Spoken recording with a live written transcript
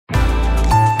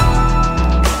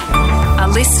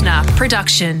listener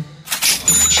production.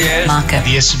 Shares, Market,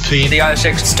 the S&P, the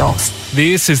ASX, stocks.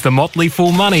 This is the Motley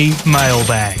Fool Money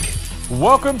Mailbag.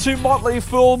 Welcome to Motley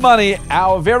Fool Money,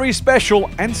 our very special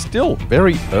and still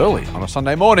very early on a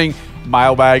Sunday morning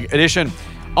Mailbag edition.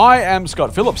 I am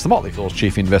Scott Phillips, the Motley Fool's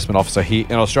Chief Investment Officer here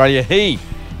in Australia. He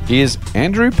is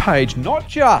Andrew Page, not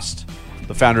just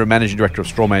the founder and managing director of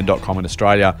strawman.com in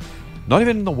Australia, not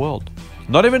even in the world,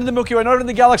 not even in the Milky Way, not even in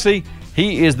the galaxy.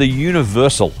 He is the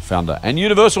Universal founder and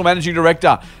Universal managing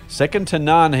director. Second to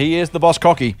none. He is the boss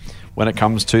cocky when it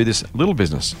comes to this little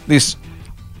business. This,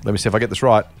 let me see if I get this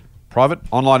right, private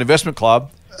online investment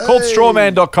club called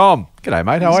strawman.com. G'day,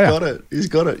 mate. How are you? He's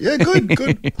got it. Yeah,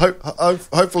 good.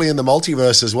 Hopefully in the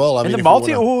multiverse as well. I mean, the all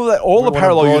the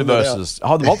parallel universes.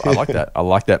 I like that. I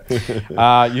like that.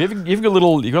 You've got a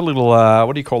little.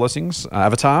 What do you call those things?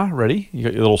 Avatar ready. You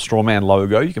got your little Strawman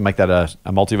logo. You can make that a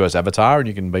multiverse avatar, and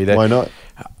you can be there. Why not?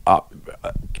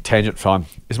 Tangent. Fine.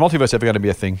 Is multiverse ever going to be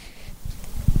a thing?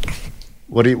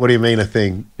 What do you mean a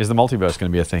thing? Is the multiverse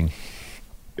going to be a thing?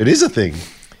 It is a thing.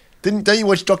 Don't you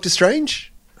watch Doctor Strange?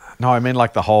 No, I mean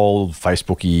like the whole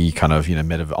Facebooky kind of,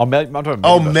 metaverse.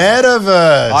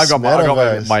 Metaverse. I got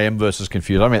my M-verses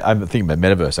confused. I mean, I'm thinking about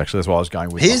metaverse, actually. That's why I was going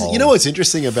with you know what's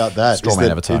interesting about that? Strawman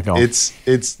avatar.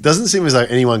 It doesn't seem as though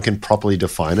anyone can properly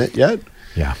define it yet.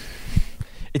 Yeah.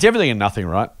 It's everything and nothing,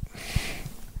 right?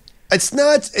 It's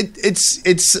not. It's.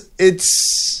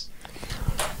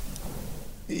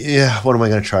 Yeah, what am I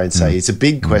going to try and say? It's a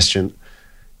big question.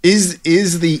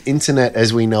 Is the internet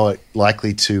as we know it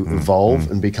likely to evolve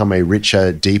and become a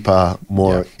richer, deeper,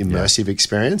 more immersive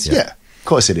experience? Yeah, of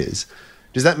course it is.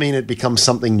 Does that mean it becomes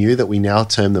something new that we now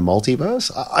term the multiverse?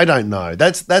 I don't know.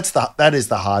 That is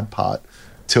the hard part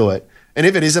to it. And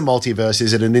if it is a multiverse,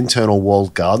 is it an internal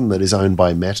walled garden that is owned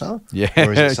by Meta? Yeah,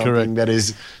 or is it something that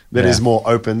is more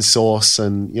open source?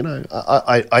 And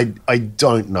I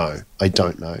don't know.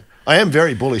 I am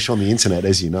very bullish on the internet,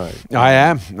 as you know. I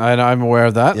am. I'm aware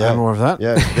of that. Yeah. I'm aware of that.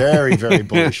 Yeah, very, very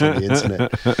bullish on the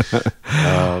internet.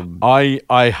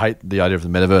 I hate the idea of the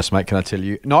metaverse, mate, can I tell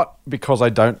you? Not because I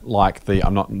don't like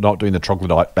I'm not doing the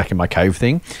troglodyte back in my cave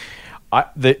thing.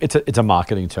 It's a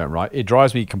marketing term, right? It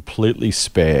drives me completely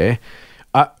spare.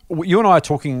 You and I are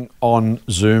talking on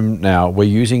Zoom now. We're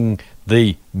using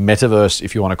the metaverse,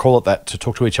 if you want to call it that, to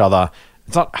talk to each other.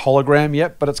 It's not hologram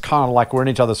yet, but it's kind of like we're in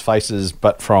each other's faces,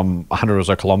 but from 100 or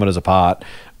so kilometers apart.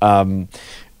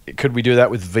 Could we do that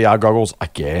with VR goggles? I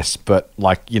guess, but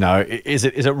is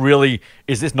this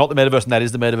not the metaverse and that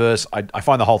is the metaverse? I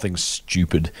find the whole thing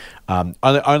stupid,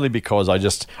 only because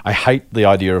I hate the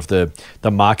idea of the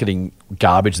marketing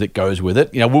garbage that goes with it.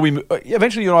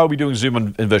 Eventually you and I will be doing Zoom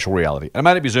in virtual reality. And it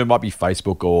might not be Zoom, it might be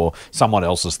Facebook or someone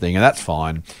else's thing, and that's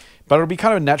fine. But it'll be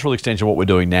kind of a natural extension of what we're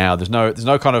doing now. There's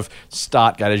no kind of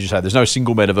start gate, as you say. There's no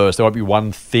single metaverse. There won't be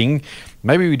one thing.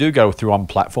 Maybe we do go through one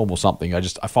platform or something. I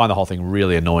find the whole thing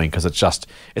really annoying because it's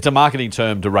a marketing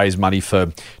term to raise money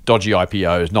for dodgy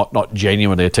IPOs, not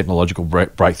genuinely a technological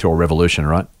breakthrough or revolution,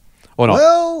 right? Or not?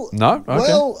 Well, no. Okay.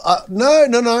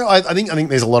 No. I think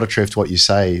there's a lot of truth to what you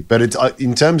say, but it's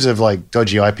in terms of like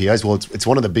dodgy IPOs. Well, it's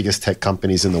one of the biggest tech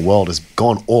companies in the world has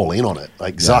gone all in on it.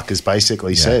 Like Zuck has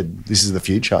basically said, this is the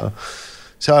future.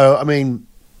 So I mean,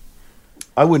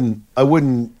 I wouldn't.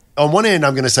 On one end,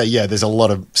 I'm going to say, there's a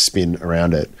lot of spin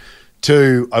around it.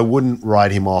 Two, I wouldn't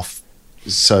write him off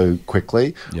so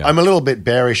quickly. Yeah. I'm a little bit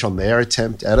bearish on their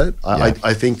attempt at it.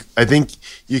 I think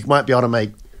you might be able to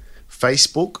make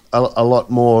Facebook a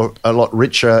lot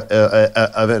richer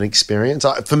of an experience.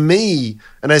 For me,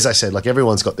 and as I said, like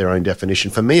everyone's got their own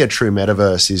definition. For me, a true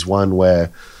metaverse is one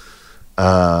where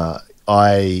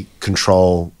I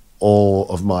control all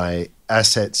of my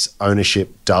assets,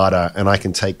 ownership, data, and I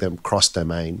can take them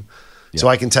cross-domain. Yeah. So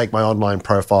I can take my online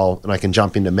profile and I can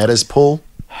jump into Meta's pool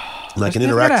and I can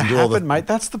interact and do all the... mate.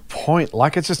 That's the point.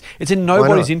 Like it's in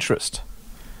nobody's interest.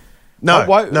 No,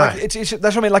 no. That's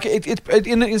what I mean. Like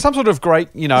in some sort of great,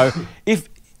 if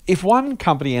one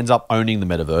company ends up owning the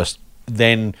metaverse,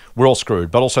 then we're all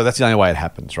screwed. But also, that's the only way it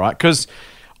happens, right? Because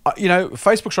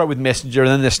Facebook's right with Messenger,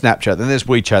 and then there's Snapchat, then there's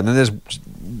WeChat, and then there's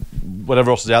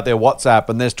whatever else is out there, WhatsApp,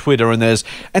 and there's Twitter, and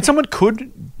someone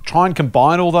could try and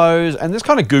combine all those, and there's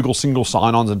kind of Google single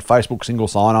sign-ons and Facebook single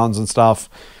sign-ons and stuff.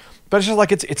 But it's just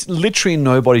like it's literally in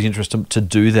nobody's interest to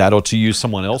do that or to use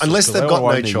someone else's. Unless they've got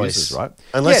no choice, users, right?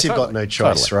 Unless you've got no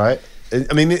choice, right?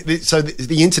 I mean, so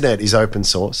the internet is open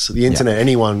source. The internet,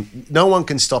 no one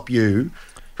can stop you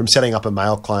from setting up a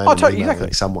mail client Oh, and totally, emailing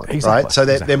exactly. someone, Exactly, right? So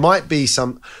there might be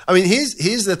some. I mean,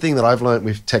 here's the thing that I've learned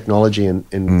with technology and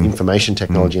information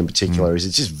technology in particular is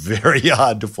it's just very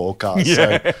hard to forecast. Yeah, so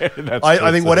that's I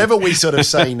true think too. whatever we sort of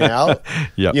say now,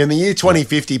 Yep. in the year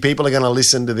 2050, people are going to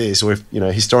listen to this, or if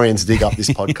historians dig up this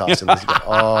podcast and listen to,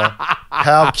 oh,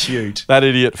 how cute. That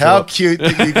idiot. How Philip. cute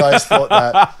that you guys thought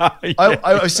that.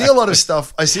 I see a lot of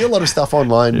stuff. I see a lot of stuff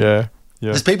online. Yeah.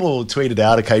 Yeah. There's people tweeted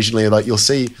out occasionally, like you'll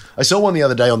see. I saw one the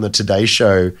other day on the Today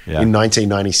Show in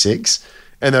 1996,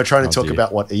 and they were trying to talk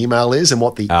about what email is and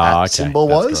what the at symbol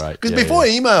was. Because before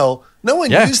email, no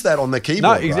one used that on the keyboard.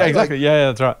 No, right? exactly. Like,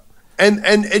 yeah, that's right.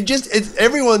 and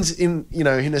everyone's in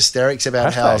hysterics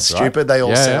about how stupid they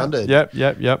all sounded.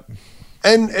 Yep.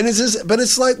 And it's just, but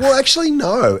it's like, well, actually,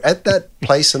 no. At that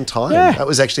place and time, that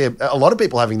was actually a lot of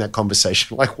people having that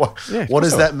conversation. Like, what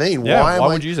does that mean? Yeah, why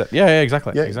would you use it? Yeah,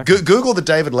 exactly. Yeah, exactly. Google the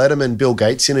David Letterman Bill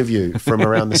Gates interview from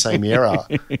around the same era,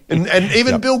 and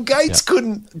even Bill Gates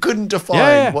couldn't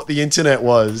define what the internet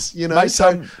was. Mate,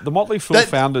 so the Motley Fool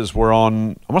founders were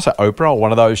on, I want to say Oprah or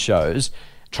one of those shows,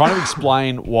 trying to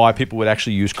explain why people would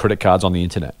actually use credit cards on the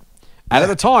internet. And at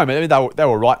the time, I mean, they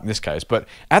were right in this case, but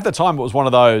at the time it was one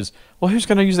of those, well, who's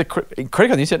going to use their credit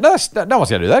card? And you said, no one's going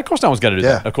to do that. Of course no one's going to do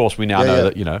that. Of course we now know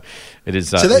that, it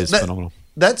is, it is phenomenal.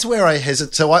 That's where I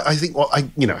hesitate. So I think,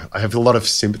 I have a lot of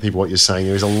sympathy for what you're saying.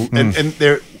 There is and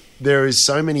there is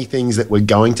so many things that were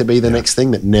going to be the next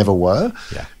thing that never were.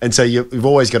 Yeah. And so you've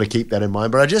always got to keep that in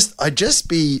mind. But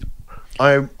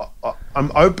I'm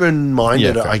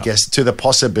open-minded, I guess, to the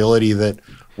possibility that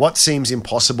what seems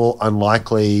impossible,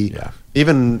 unlikely,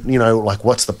 even, like,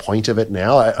 what's the point of it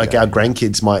now? Like, our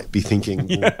grandkids might be thinking,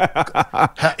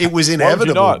 it was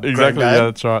inevitable. Exactly.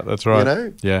 Yeah, that's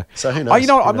right. Yeah. So who knows?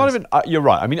 I'm not even, you're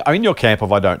right. I mean, I'm in your camp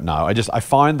of I don't know. I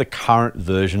find the current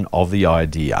version of the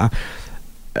idea,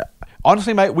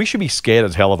 honestly, mate, we should be scared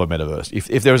as hell of a metaverse.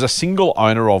 If there is a single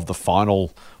owner of the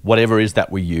final whatever it is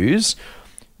that we use,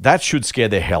 that should scare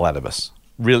the hell out of us.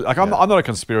 Really, like I'm not a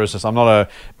conspiracist. I'm not a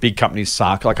big company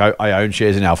suck. Like I own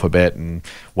shares in Alphabet, and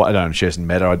I don't own shares in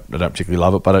Meta. I don't particularly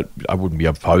love it, but I wouldn't be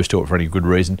opposed to it for any good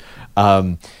reason.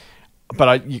 But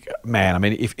I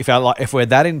mean, if we're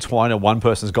that entwined and one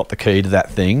person's got the key to that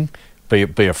thing,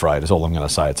 be afraid. Is all I'm going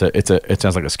to say. It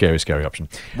sounds like a scary option.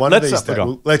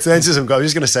 Let's answer some. I was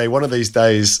just going to say, one of these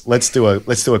days, let's do a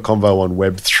convo on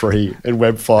Web 3 and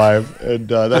Web 5, and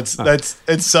you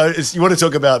want to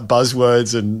talk about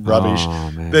buzzwords and rubbish.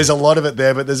 There's a lot of it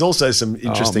there, but there's also some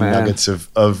interesting nuggets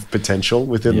of potential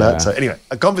within that. So anyway,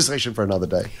 a conversation for another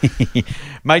day.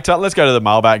 Mate, let's go to the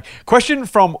mailbag. Question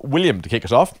from William to kick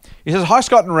us off. He says, "Hi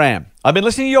Scott and Ram. I've been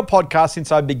listening to your podcast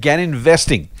since I began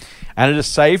investing, and it has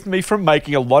saved me from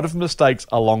making a lot of mistakes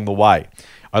along the way.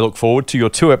 I look forward to your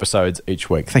 2 episodes each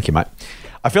week." Thank you, mate.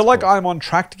 "I feel like I'm on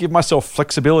track to give myself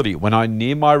flexibility when I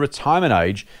near my retirement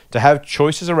age to have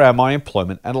choices around my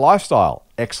employment and lifestyle."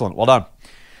 Excellent. Well done.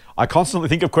 "I constantly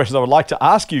think of questions I would like to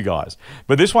ask you guys,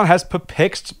 but this one has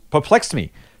perplexed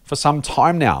me for some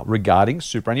time now regarding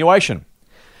superannuation.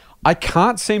 I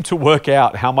can't seem to work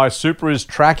out how my super is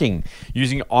tracking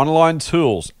using online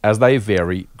tools as they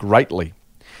vary greatly.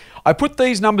 I put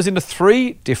these numbers into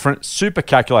 3 different super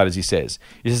calculators," he says.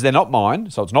 He says they're not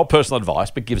mine, so it's not personal advice,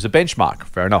 but gives a benchmark.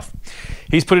 Fair enough.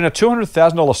 He's put in a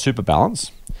 $200,000 super balance,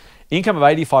 income of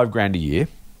 85 grand a year,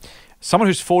 someone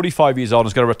who's 45 years old and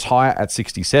is going to retire at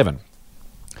 67.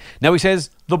 Now he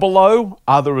says the below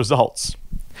are the results.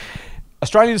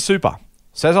 Australian super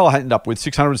says I'll end up with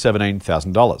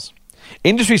 $617,000.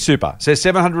 Industry super says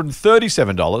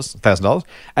 $737,000,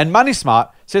 and Money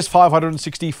Smart says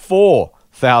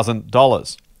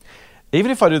 $564,000.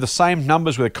 Even if I do the same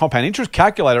numbers with a compound interest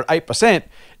calculator at 8%,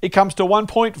 it comes to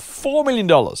 $1.4 million.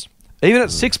 Even at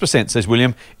 6%, says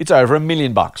William, it's over $1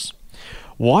 million.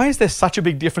 Why is there such a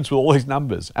big difference with all these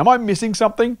numbers? Am I missing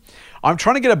something? I'm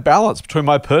trying to get a balance between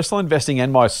my personal investing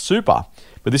and my super,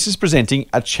 but this is presenting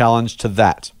a challenge to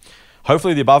that.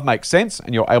 Hopefully the above makes sense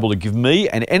and you're able to give me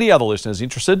and any other listeners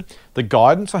interested the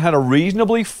guidance on how to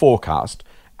reasonably forecast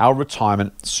our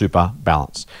retirement super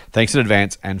balance. Thanks in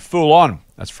advance and full on."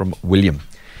 That's from William.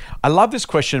 I love this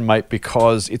question, mate,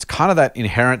 because it's kind of that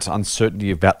inherent uncertainty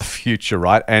about the future,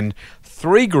 right? And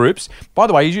 3 groups, by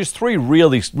the way, he's used 3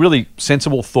 really, really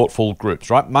sensible, thoughtful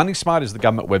groups, right? Money Smart is the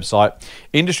government website.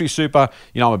 Industry Super,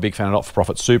 I'm a big fan of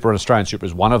not-for-profit super, and Australian Super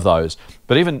is one of those.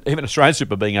 But even Australian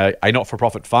Super being a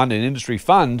not-for-profit fund, an industry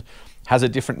fund has a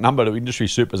different number to Industry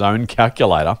Super's own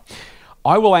calculator.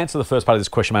 I will answer the first part of this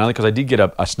question, mainly because I did get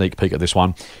a sneak peek at this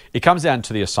one. It comes down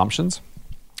to the assumptions.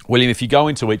 William, if you go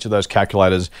into each of those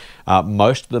calculators,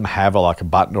 most of them have a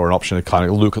button or an option to kind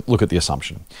of look at the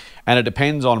assumption. And it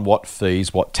depends on what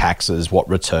fees, what taxes, what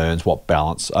returns, what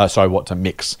balance, what to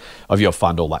mix of your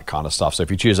fund, all that kind of stuff. So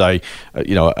if you choose an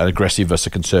aggressive versus a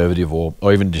conservative or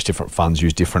even just different funds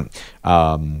use different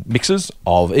mixes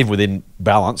of, even within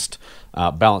balanced,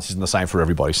 balance isn't the same for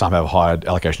everybody. Some have higher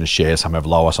allocation of shares, some have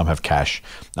lower, some have cash.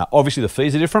 Obviously, the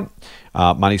fees are different.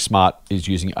 Money Smart is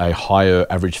using a higher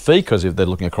average fee because if they're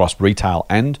looking across retail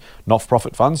and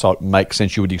not-for-profit funds, so it makes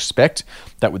sense. You would expect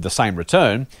that with the same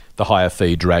return, the higher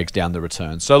fee drags down the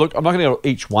return. So look, I'm not going to go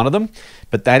each one of them,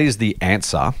 but that is the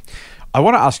answer. I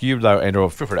want to ask you, though, Andrew,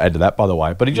 feel free to add to that, by the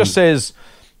way, but he just says,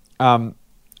 I'm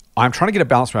trying to get a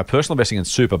balance from my personal investing in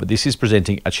super, but this is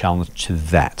presenting a challenge to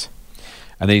that.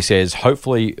 And then he says,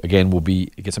 hopefully, again, we'll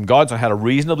get some guidance on how to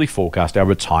reasonably forecast our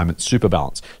retirement super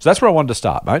balance. So that's where I wanted to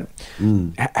start, mate.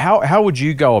 How would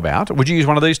you go about? Would you use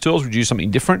one of these tools? Would you use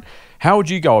something different? How would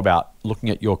you go about looking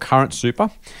at your current super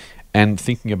and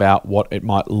thinking about what it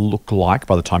might look like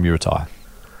by the time you retire?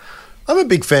 I'm a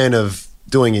big fan of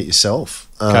doing it yourself.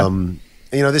 Okay.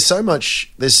 There's so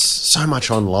much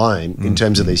online in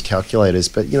terms of these calculators,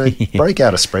 but break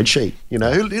out a spreadsheet.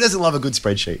 Who doesn't love a good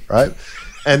spreadsheet, right?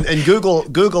 And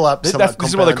Google up some this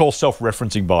is what they call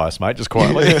self-referencing bias, mate, just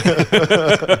quietly.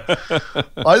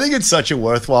 I think it's such a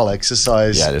worthwhile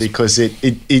exercise because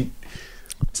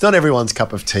it's not everyone's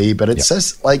cup of tea, but it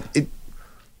says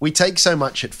we take so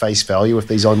much at face value with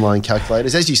these online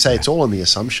calculators. As you say, it's all on the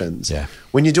assumptions. Yeah.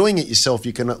 When you're doing it yourself,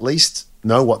 you can at least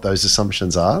know what those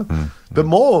assumptions are. But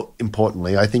more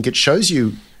importantly, I think it shows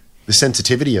you the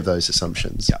sensitivity of those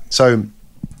assumptions. Yeah. So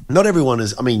not everyone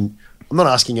is, I'm not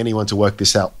asking anyone to work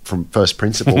this out from first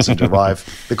principles and derive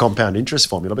the compound interest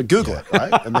formula, but Google it,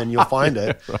 right? And then you'll find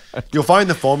it. Right. You'll find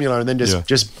the formula and then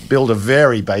just build a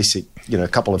very basic,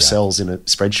 couple of cells in a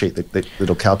spreadsheet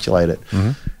that'll calculate it.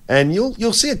 And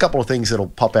you'll see a couple of things that'll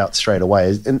pop out straight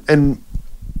away. And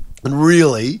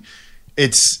really,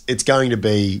 it's going to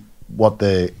be what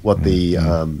the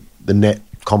net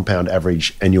compound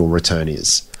average annual return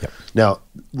is. Yep. Now,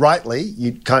 rightly,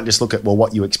 you can't just look at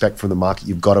what you expect from the market.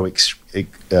 You've got to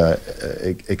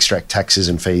extract taxes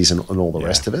and fees and all the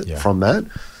rest of it from that.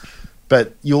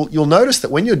 But you'll notice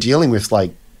that when you're dealing with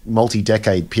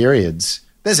multi-decade periods,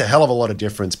 there's a hell of a lot of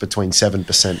difference between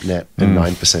 7% net and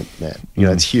 9% net.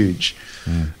 It's huge.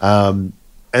 And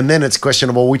then it's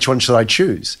questionable, which one should I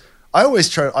choose? I always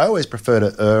prefer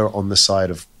to err on the side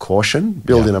of caution,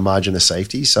 build in a margin of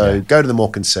safety. So go to the more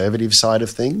conservative side of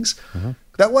things.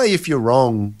 That way, if you're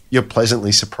wrong, you're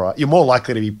pleasantly surprised. You're more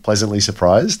likely to be pleasantly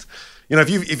surprised.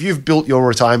 If you've built your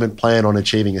retirement plan on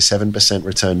achieving a 7%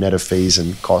 return net of fees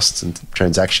and costs and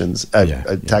transactions,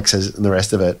 taxes and the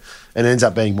rest of it, and it ends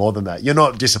up being more than that, you're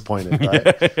not disappointed, right?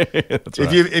 That's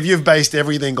right. If you've based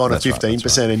everything on a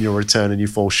 15% in your return and you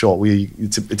fall short,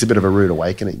 it's a bit of a rude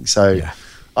awakening. So. Yeah.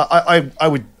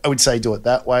 I would say do it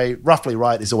that way. Roughly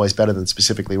right is always better than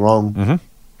specifically wrong.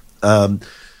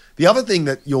 The other thing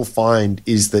that you'll find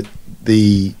is that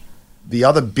the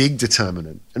other big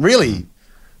determinant, and really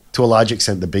to a large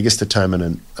extent the biggest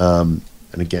determinant, and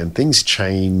again things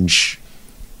change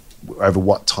over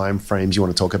what time frames you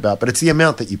want to talk about, but it's the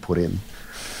amount that you put in.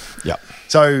 Yeah.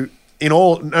 So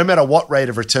no matter what rate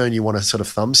of return you want to sort of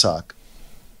thumbsuck,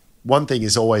 one thing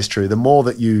is always true: the more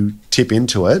that you tip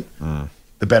into it,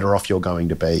 the better off you're going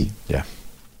to be. Yeah.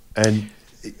 And,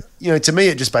 to me,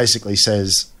 it just basically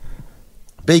says,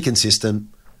 be consistent,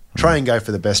 try and go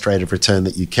for the best rate of return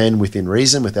that you can within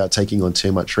reason without taking on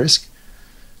too much risk.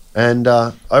 And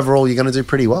overall, you're going to do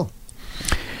pretty well.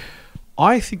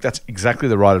 I think that's exactly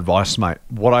the right advice, mate.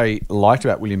 What I liked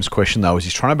about William's question, though, is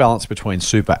he's trying to balance between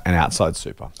super and outside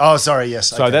super. Oh, sorry, yes.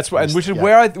 So that's which is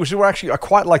where actually I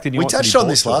quite like the nuance. We touched on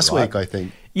this last week, I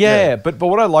think. Yeah, but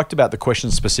what I liked about the question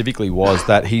specifically was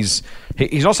that he's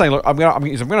not saying, look, I'm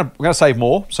going to save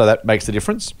more, so that makes the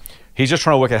difference. He's just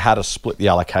trying to work out how to split the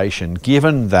allocation,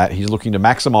 given that he's looking to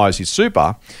maximize his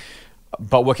super,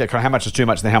 but work out kind of how much is too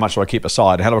much and then how much do I keep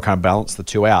aside, and how do I kind of balance the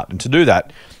two out. And to do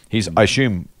that, he's, I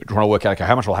assume, trying to work out, okay,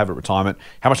 how much will I have at retirement,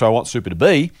 how much do I want super to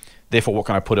be, therefore what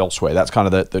can I put elsewhere. That's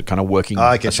kind of the kind of working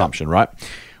assumption, right?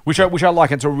 Which I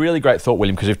like. It's a really great thought,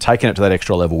 William, because you've taken it to that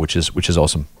extra level, which is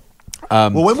awesome.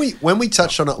 Well, when we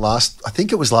touched on it I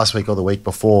think it was last week or the week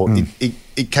before,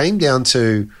 it came down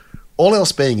to all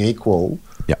else being equal,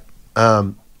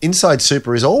 inside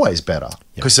super is always better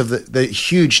because of the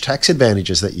huge tax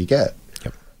advantages that you get.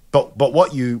 Yep. But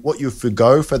what you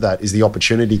forgo for that is the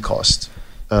opportunity cost.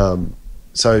 So,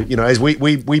 as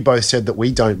we both said that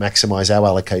we don't maximize our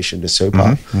allocation to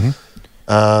super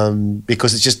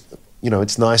because it's just,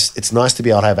 it's nice to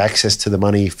be able to have access to the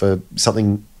money for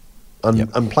something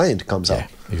unplanned comes up.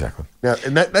 Exactly. Now,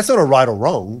 and that's not a right or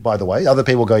wrong, by the way. Other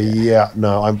people go,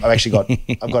 I've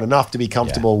actually I've got enough to be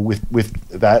comfortable with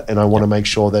that, and I want to make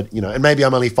sure that, and maybe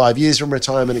I'm only 5 years from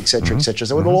retirement, et cetera, et cetera.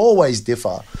 So it'll always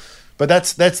differ. But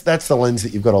that's the lens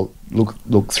that you've got to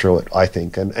look through it, I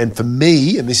think. And for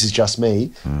me, and this is just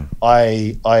me,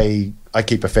 I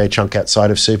keep a fair chunk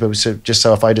outside of super, just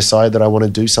so if I decide that I want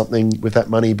to do something with that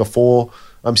money before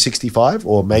I'm 65,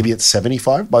 or maybe it's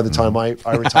 75 by the time I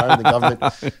retire and the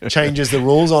government changes the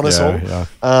rules on us all. Yeah.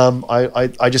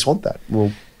 I just want that.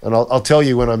 And I'll tell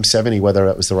you when I'm 70 whether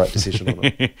that was the right decision or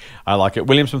not. I like it.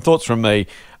 William, some thoughts from me.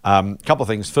 A couple of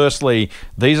things. Firstly,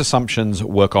 these assumptions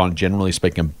work on, generally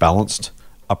speaking, a balanced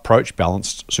approach,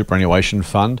 balanced superannuation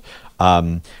fund.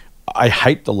 I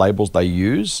hate the labels they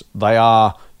use. They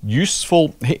are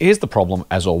useful. Here's the problem,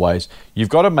 as always. You've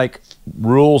got to make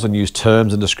rules and use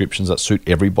terms and descriptions that suit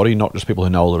everybody, not just people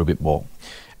who know a little bit more.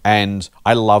 And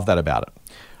I love that about it.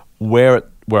 Where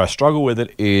I struggle with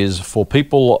it is for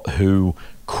people who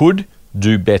could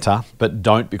do better but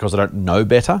don't because they don't know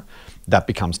better, that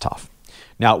becomes tough.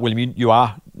 Now, William, you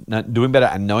are doing better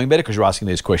and knowing better because you're asking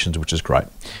these questions, which is great.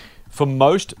 For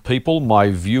most people,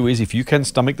 my view is if you can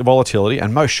stomach the volatility,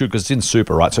 and most should because it's in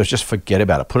super, right? So just forget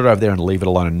about it. Put it over there and leave it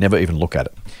alone and never even look at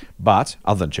it. But,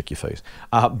 other than check your fees.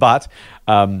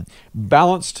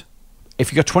 Balanced,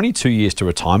 if you've got 22 years to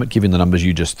retirement, given the numbers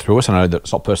you just threw us, I know that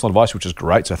it's not personal advice, which is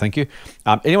great, so thank you.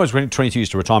 Anyone's 22 years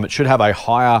to retirement should have a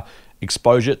higher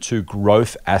exposure to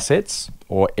growth assets,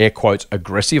 or air quotes,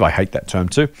 aggressive, I hate that term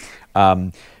too,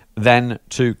 than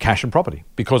to cash and property,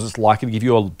 because it's likely to give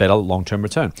you a better long-term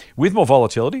return. With more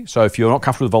volatility, so if you're not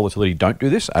comfortable with volatility, don't do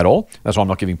this at all. That's why I'm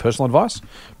not giving personal advice.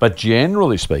 But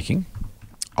generally speaking,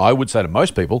 I would say to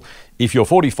most people, if you're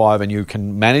 45 and you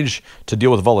can manage to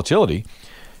deal with volatility,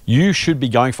 you should be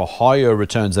going for higher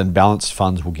returns than balanced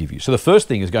funds will give you. So the first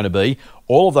thing is going to be,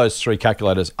 all of those three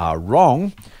calculators are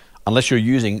wrong unless you're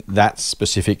using that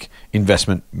specific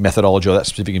investment methodology or that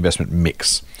specific investment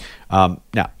mix. Now,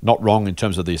 not wrong in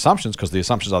terms of the assumptions, because the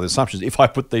assumptions are the assumptions. If I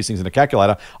put these things in a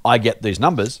calculator, I get these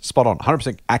numbers spot on,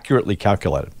 100% accurately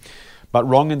calculated. But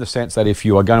wrong in the sense that if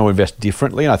you are going to invest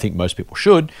differently, and I think most people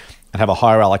should, and have a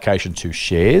higher allocation to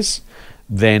shares,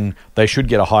 then they should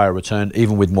get a higher return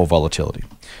even with more volatility.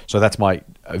 So that's my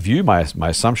view, my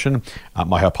assumption,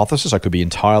 my hypothesis. I could be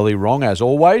entirely wrong, as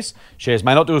always. Shares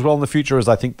may not do as well in the future as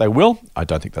I think they will. I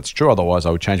don't think that's true. Otherwise,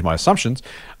 I would change my assumptions.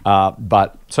 That's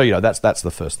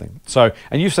the first thing. So,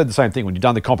 and you've said the same thing. When you've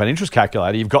done the compound interest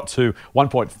calculator, you've got to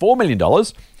 $1.4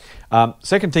 million.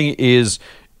 Second thing is,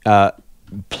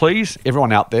 please,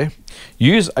 everyone out there,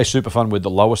 use a super fund with the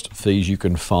lowest fees you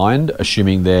can find,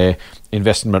 assuming their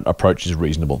investment approach is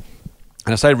reasonable.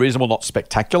 And I say reasonable, not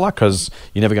spectacular, because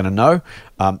you're never going to know.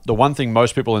 The one thing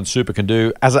most people in super can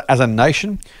do as a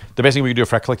nation, the best thing we can do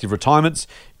for our collective retirements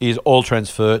is all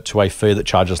transfer to a fee that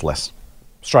charges less.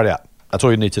 Straight out. That's all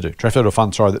you need to do. Transfer to a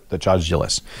fund, that charges you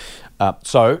less.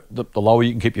 So the lower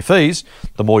you can keep your fees,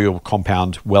 the more you'll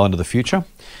compound well into the future.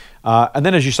 And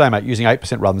then, as you say, mate, using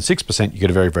 8% rather than 6%, you get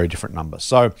a very, very different number.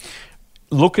 So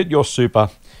look at your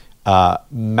super,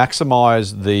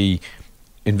 maximize the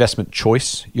investment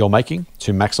choice you're making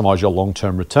to maximize your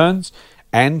long-term returns,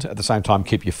 and at the same time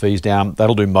keep your fees down.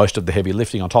 That'll do most of the heavy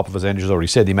lifting, on top of, as Andrew's already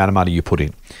said, the amount of money you put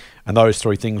in. And those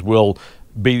three things will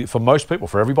be, for most people,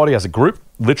 for everybody as a group,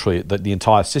 literally the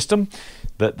entire system,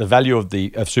 the value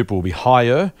of super will be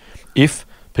higher if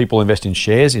people invest in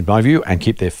shares, in my view, and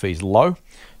keep their fees low.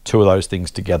 Two of those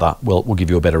things together will give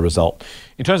you a better result.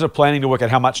 In terms of planning to work out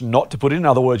how much not to put in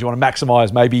other words, you want to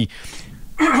maximize maybe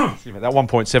that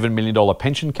 $1.7 million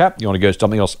pension cap. You want to go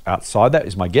something else outside that,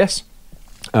 is my guess.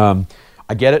 I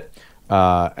get it,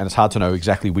 and it's hard to know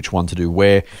exactly which one to do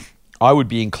where. I would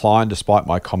be inclined, despite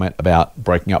my comment about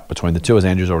breaking up between the two, as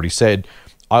Andrew's already said,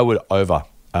 I would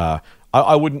I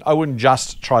wouldn't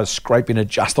just try to scrape in at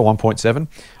just the 1.7.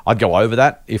 I'd go over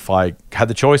that if I had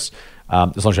the choice,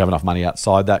 as long as you have enough money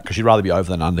outside that, because you'd rather be over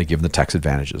than under given the tax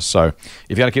advantages. So if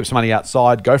you're going to keep some money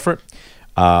outside, go for it.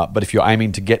 But if you're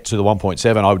aiming to get to the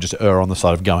 1.7, I would just err on the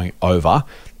side of going over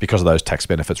because of those tax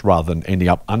benefits rather than ending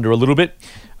up under a little bit.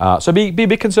 So be a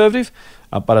bit conservative.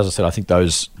 But as I said, I think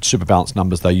those super balanced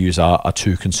numbers they use are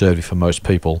too conservative for most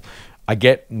people. I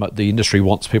get the industry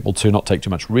wants people to not take too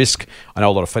much risk. I know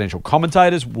a lot of financial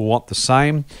commentators will want the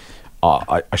same.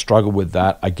 I struggle with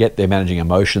that. I get they're managing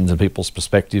emotions and people's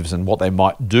perspectives and what they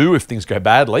might do if things go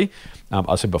badly.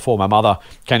 I said before, my mother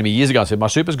came to me years ago and said, my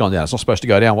super's gone down. It's not supposed to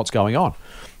go down. What's going on?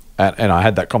 And I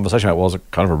had that conversation about, well, it was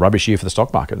kind of a rubbish year for the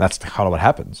stock market. That's kind of what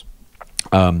happens.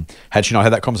 Had she not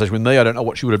had that conversation with me, I don't know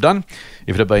what she would have done.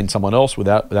 If it had been someone else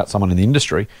without someone in the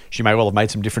industry, she may well have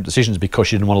made some different decisions because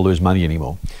she didn't want to lose money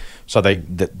anymore. So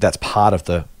that's part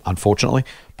of unfortunately,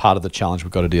 part of the challenge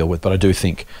we've got to deal with. But I do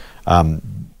think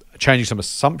changing some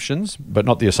assumptions, but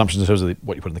not the assumptions in terms of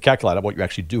what you put in the calculator, what you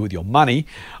actually do with your money,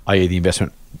 i.e. the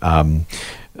investment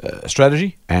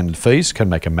strategy and fees, can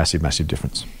make a massive, massive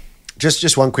difference.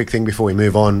 Just one quick thing before we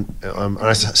move on, and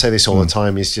I say this all the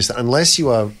time, is just unless you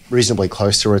are reasonably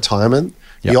close to retirement,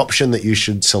 the option that you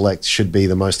should select should be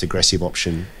the most aggressive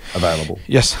option available.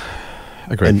 Yes,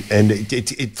 agreed. And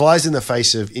it flies in the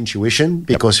face of intuition,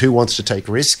 because who wants to take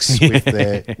risks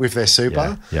with their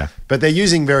super? Yeah. But they're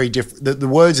using very different. The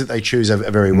words that they choose are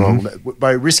very wrong.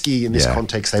 By risky in this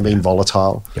context, they mean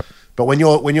volatile. Yep. But when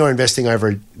you're investing over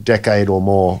a decade or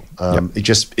more,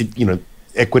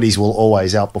 equities will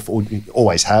always outperform,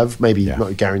 always have, maybe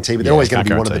not a guarantee, but they're always going to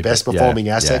be one of the best performing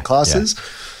asset classes.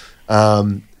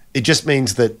 It just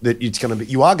means that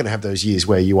you are going to have those years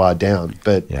where you are down,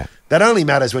 but that only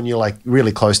matters when you're like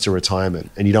really close to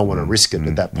retirement and you don't want to risk it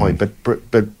at that point.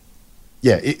 But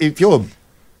if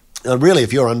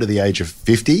you're under the age of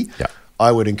 50,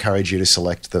 I would encourage you to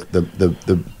select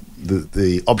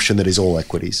the option that is all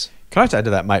equities. Can I just add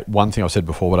to that, mate? One thing I've said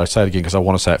before, but I say it again because I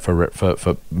want to say it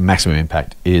for maximum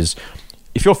impact, is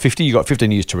if you're 50, you've got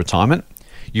 15 years to retirement,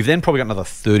 you've then probably got another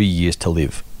 30 years to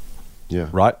live. Yeah.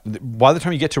 Right? By the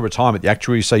time you get to retirement, the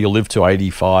actuaries say you'll live to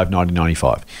 85, 90,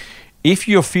 95. If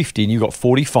you're 50 and you've got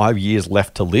 45 years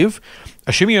left to live,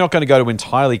 assuming you're not going to go to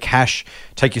entirely cash,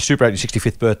 take your super out on your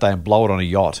 65th birthday and blow it on a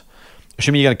yacht,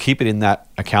 assuming you're going to keep it in that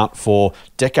account for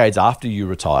decades after you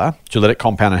retire to let it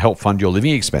compound and help fund your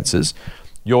living expenses,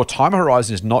 your time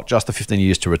horizon is not just the 15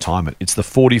 years to retirement. It's the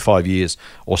 45 years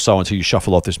or so until you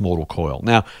shuffle off this mortal coil.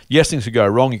 Now, yes, things could go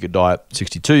wrong. You could die at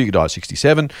 62. You could die at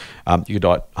 67. You could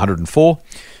die at 104.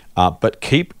 But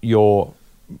keep your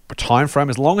time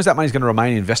frame, as long as that money is going to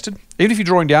remain invested, even if you're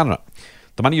drawing down on it.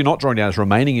 The money you're not drawing down is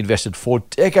remaining invested for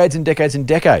decades and decades and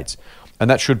decades. And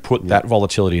that should put that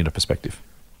volatility into perspective.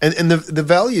 And the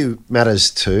value matters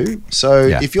too. So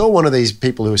if you're one of these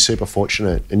people who are super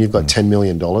fortunate and you've got $10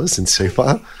 million in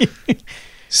super,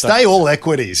 stay all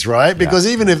equities, right? Because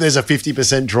even if there's a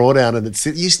 50% drawdown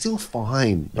and you're still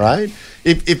fine, right?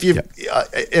 If you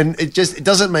and it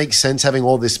doesn't make sense having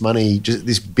all this money, just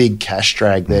this big cash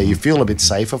drag there. You feel a bit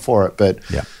safer for it, but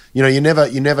you're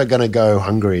never going to go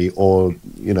hungry or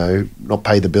not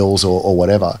pay the bills or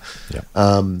whatever.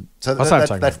 So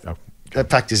that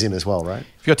factors in as well, right?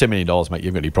 If you've got $10 million, mate,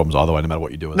 you've got any problems either way, no matter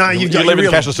what you do with it. No, you live in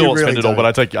cash or still spend it all, but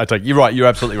I take you're right, you're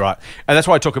absolutely right. And that's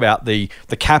why I talk about the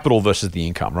capital versus the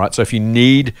income, right? So if you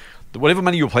need whatever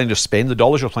money you're planning to spend, the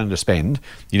dollars you're planning to spend,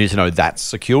 you need to know that's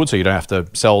secured so you don't have to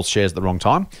sell shares at the wrong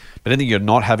time. But anything you're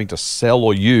not having to sell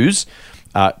or use,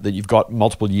 that you've got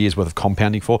multiple years worth of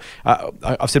compounding for.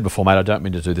 I've said before, mate, I don't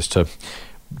mean to do this to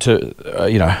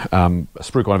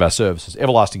spruik one of our services.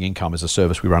 Everlasting Income is a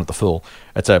service we run at the Full.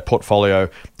 It's a portfolio.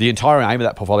 The entire aim of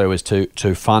that portfolio is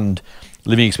to fund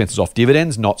living expenses off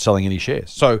dividends, not selling any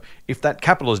shares. So if that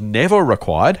capital is never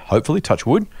required, hopefully, touch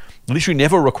wood, literally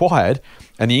never required,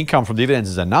 and the income from dividends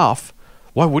is enough,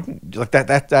 why wouldn't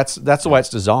that's the way it's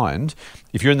designed.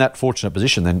 If you're in that fortunate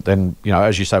position, then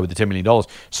as you say with the $10 million,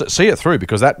 see it through,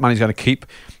 because that money's going to keep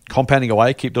compounding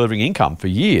away, keep delivering income for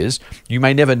years. You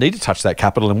may never need to touch that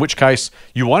capital, in which case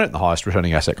you want it in the highest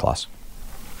returning asset class.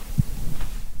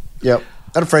 Yep. I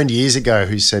had a friend years ago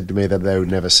who said to me that they would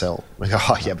never sell. Like,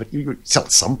 but you sell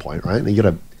at some point, right? And you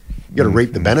got to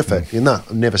reap the benefit. No,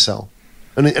 never sell.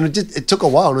 And it took a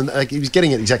while, and he was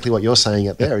getting at exactly what you're saying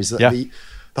out there. Is that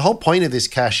the whole point of this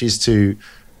cash is to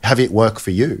have it work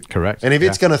for you. Correct. And if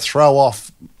it's going to throw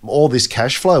off all this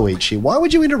cash flow each year, why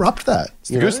would you interrupt that? It's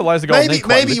the goose that lays the golden egg,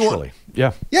 quite literally.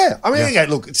 Yeah. I mean, okay,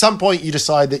 look, at some point you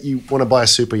decide that you want to buy a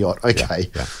super yacht. Okay,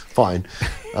 fine.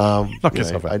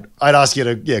 I'd ask you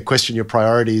to question your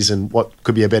priorities and what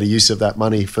could be a better use of that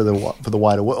money for the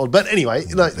wider world. But anyway,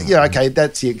 okay,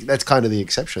 that's kind of the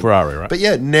exception. Ferrari, right? But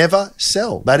never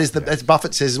sell. That is as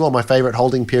Buffett says as well. My favorite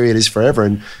holding period is forever,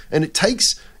 and it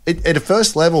takes. At a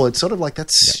first level, it's sort of like,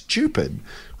 that's stupid.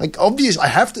 Like, obvious,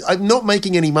 I'm not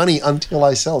making any money until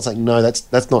I sell. It's like, no,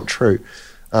 that's not true.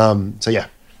 Mate,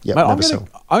 never sell.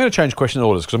 I'm going to change question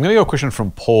orders, because I'm going to go a question from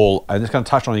Paul, and it's going to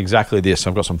touch on exactly this.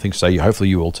 I've got some things to say. Hopefully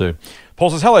you will too. Paul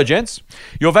says, hello, gents.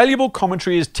 Your valuable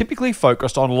commentary is typically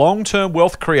focused on long-term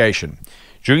wealth creation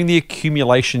during the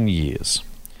accumulation years.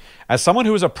 As someone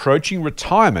who is approaching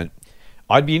retirement,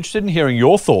 I'd be interested in hearing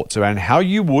your thoughts around how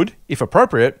you would, if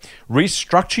appropriate,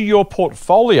 restructure your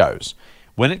portfolios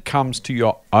when it comes to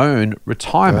your own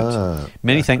retirement.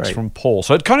 Many thanks great. from Paul.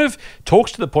 So it kind of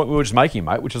talks to the point we were just making,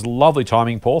 mate, which is lovely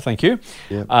timing, Paul. Thank you.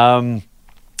 Yep.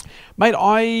 Mate,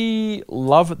 I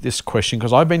love this question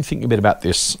because I've been thinking a bit about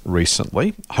this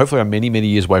recently. Hopefully I'm many, many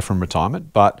years away from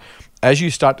retirement. But as you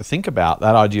start to think about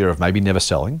that idea of maybe never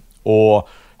selling or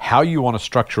how you want to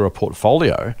structure a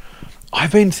portfolio,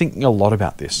 I've been thinking a lot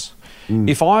about this.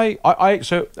 If let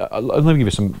me give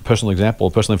you some personal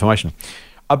example, personal information.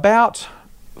 About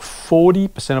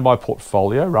 40% of my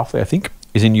portfolio, roughly, I think,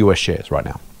 is in US shares right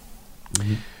now.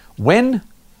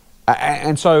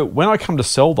 So when I come to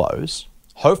sell those,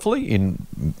 hopefully in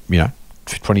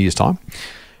 20 years' time,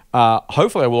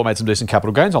 hopefully I will have made some decent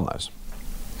capital gains on those.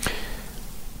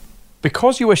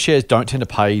 Because US shares don't tend to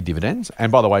pay dividends, and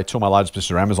by the way, two of my largest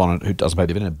businesses are Amazon, who doesn't pay a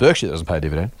dividend, and Berkshire doesn't pay a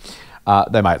dividend.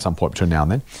 They may at some point between now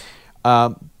and then.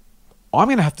 I'm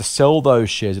going to have to sell those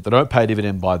shares if they don't pay a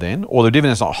dividend by then, or the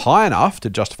dividend's not high enough to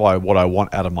justify what I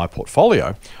want out of my portfolio.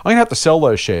 I'm going to have to sell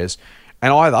those shares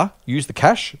and either use the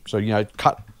cash, so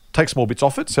take small bits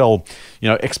off it, sell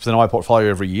X% of my portfolio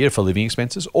every year for living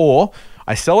expenses, or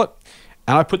I sell it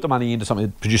and I put the money into something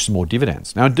that produces more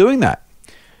dividends. Now, in doing that,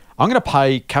 I'm going to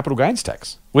pay capital gains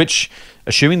tax, which,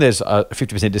 assuming there's a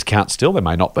 50% discount still, there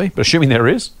may not be, but assuming there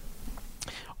is,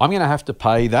 I'm going to have to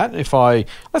pay that let's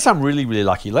say I'm really, really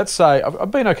lucky. Let's say I've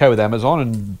been okay with Amazon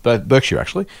and Berkshire,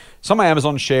 actually. Some of my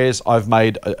Amazon shares I've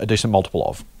made a decent multiple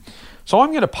of. So I'm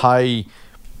going to pay,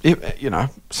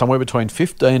 somewhere between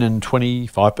 15 and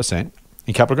 25%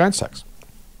 in capital gains tax.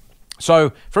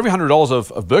 So for every $100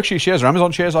 of Berkshire shares or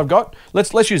Amazon shares I've got,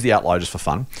 let's use the outlier just for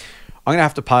fun. I'm going to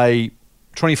have to pay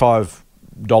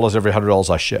 $25 every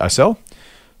 $100 I sell.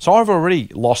 So I've already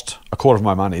lost a quarter of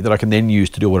my money that I can then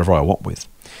use to do whatever I want with.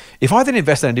 If I then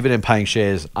invest in dividend-paying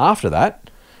shares after that,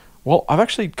 well, I've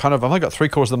only got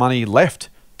 3/4 of the money left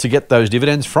to get those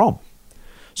dividends from.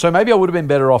 So maybe I would have been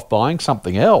better off buying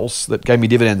something else that gave me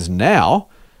dividends now,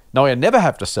 knowing I never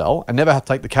have to sell and never have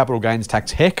to take the capital gains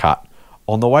tax haircut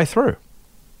on the way through.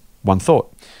 One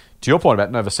thought. To your point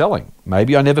about never selling,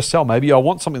 maybe I never sell. Maybe I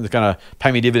want something that's going to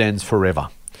pay me dividends forever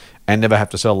and never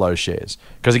have to sell those shares.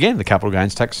 Because again, the capital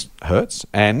gains tax hurts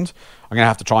and I'm going to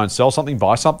have to try and sell something,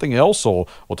 buy something else, or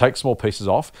take small pieces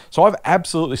off. So I've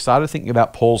absolutely started thinking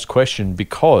about Paul's question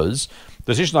because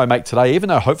the decision I make today, even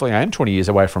though hopefully I am 20 years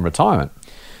away from retirement,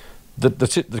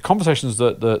 the conversations,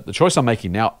 the choice I'm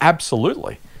making now,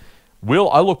 absolutely.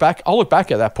 I'll look back at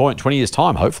that point, 20 years'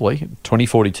 time, hopefully,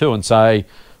 2042, and say,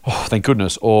 oh, thank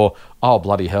goodness, or oh,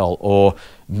 bloody hell, or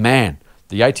man,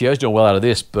 the ATO's doing well out of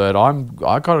this, but I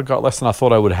got less than I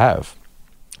thought I would have.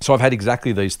 So I've had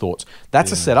exactly these thoughts.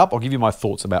 That's a setup. I'll give you my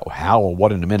thoughts about how or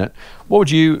what in a minute. What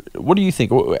do you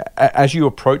think as you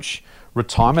approach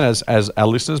retirement, as our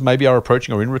listeners maybe are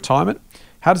approaching or in retirement?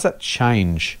 How does that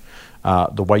change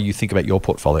the way you think about your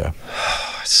portfolio?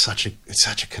 It's such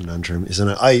a conundrum, isn't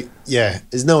it?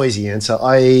 There's no easy answer.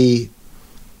 I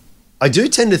do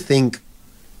tend to think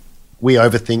we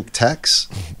overthink tax.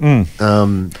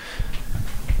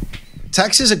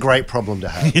 Tax is a great problem to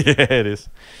have. Yeah, it is.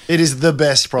 It is the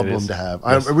best problem to have.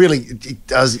 Yes. It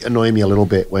does annoy me a little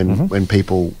bit when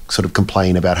people sort of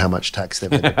complain about how much tax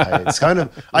they've had to pay. It's kind of,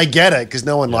 I get it because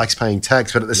no one likes paying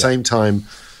tax, but at the same time,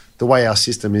 the way our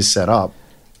system is set up,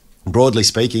 broadly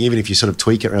speaking, even if you sort of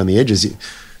tweak it around the edges,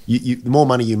 the more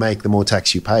money you make, the more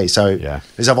tax you pay. So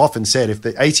as I've often said, if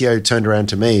the ATO turned around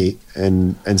to me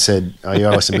and said, oh, you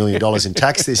owe us $1 million in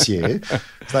tax this year,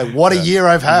 it's like, what a year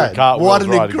I've had. What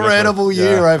an incredible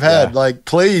year I've had. Like,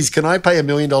 please, can I pay $1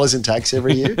 million in tax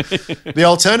every year? The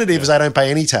alternative is I don't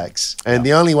pay any tax. And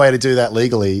the only way to do that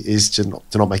legally is to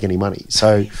not make any money.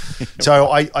 So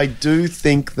I do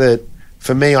think that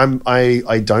for me,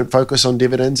 I don't focus on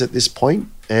dividends at this point,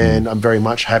 and I'm very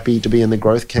much happy to be in the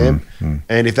growth camp.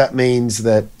 And if that means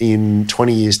that in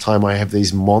 20 years' time I have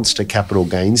these monster capital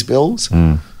gains bills,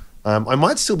 I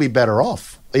might still be better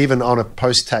off, even on a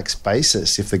post-tax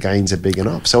basis, if the gains are big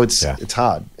enough. So it's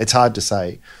hard. It's hard to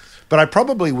say. But I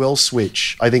probably will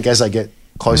switch. I think as I get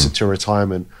closer to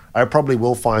retirement, I probably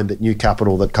will find that new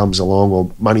capital that comes along or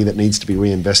money that needs to be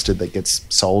reinvested that gets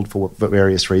sold for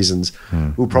various reasons,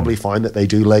 we'll probably find that they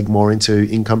do leg more into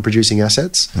income-producing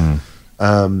assets.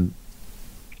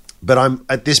 But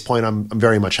at this point, I'm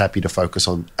very much happy to focus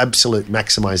on absolute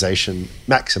maximizing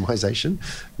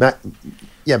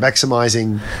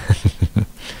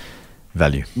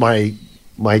value,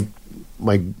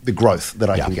 the growth that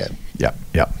I can get.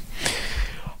 Yeah.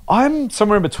 I'm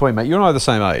somewhere in between, mate. You and I are the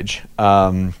same age.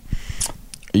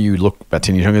 You look about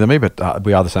 10 years younger than me, but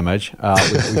we are the same age.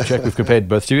 We've checked, we've compared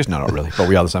birth certificates. No, not really, but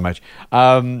we are the same age.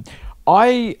 I'm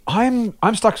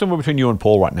stuck somewhere between you and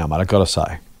Paul right now, mate. I've got to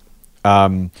say,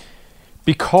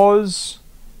 Because,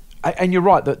 and you're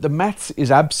right, the maths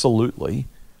is absolutely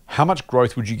how much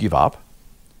growth would you give up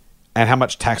and how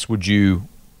much tax would you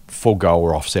forego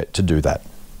or offset to do that.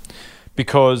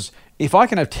 Because if I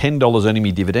can have $10 earning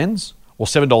me dividends or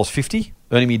 $7.50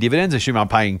 earning me dividends, assuming I'm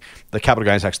paying the capital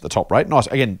gains tax at the top rate, nice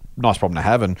problem to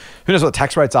have. And who knows what the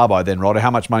tax rates are by then, right? Or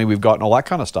how much money we've got and all that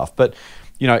kind of stuff. But,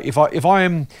 if I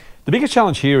am, the biggest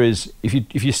challenge here is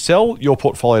if you sell your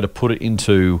portfolio to put it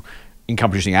into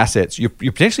income producing assets, you're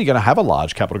potentially going to have a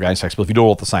large capital gains tax bill if you do it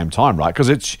all at the same time, right? Because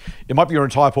it might be your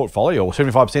entire portfolio or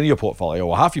 75% of your portfolio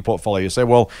or half your portfolio. You say,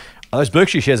 well, those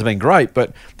Berkshire shares have been great,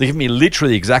 but they give me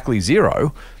literally exactly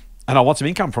zero, and I want some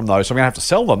income from those, so I'm going to have to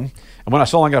sell them. And when I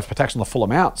sell them, I'm going to have to pay tax on the full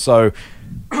amount. So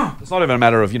it's not even a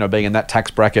matter of being in that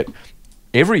tax bracket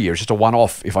every year. It's just a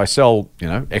one-off. If I sell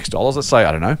X dollars, let's say,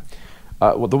 I don't know,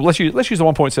 let's use the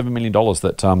 $1.7 million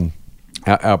that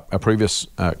our previous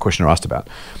questioner asked about.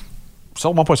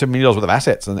 Sell $1.7 million worth of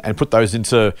assets and put those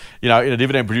into in a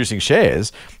dividend producing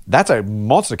shares. That's a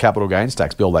monster capital gains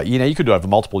tax bill that you could do over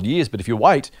multiple years, but if you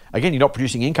wait, again, you're not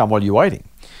producing income while you're waiting.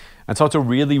 And so it's a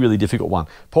really, really difficult one.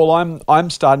 Paul, I'm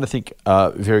starting to think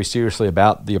very seriously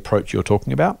about the approach you're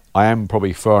talking about. I am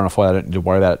probably far enough away I don't need to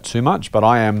worry about it too much, but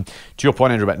I am, to your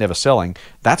point, Andrew, about never selling.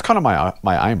 That's kind of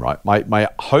my aim, right? My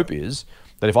hope is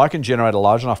that if I can generate a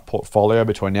large enough portfolio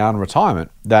between now and retirement,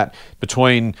 that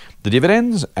between the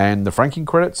dividends and the franking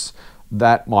credits,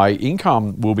 that my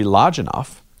income will be large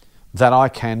enough that I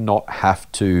cannot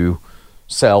have to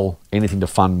sell anything to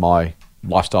fund my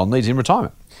lifestyle needs in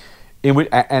retirement.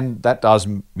 And that does,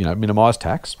 minimise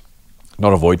tax,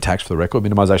 not avoid tax for the record.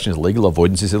 Minimisation is legal,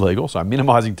 avoidance is illegal. So I'm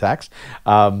minimising tax.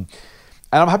 And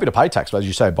I'm happy to pay tax, as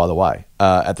you say, by the way,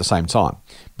 at the same time.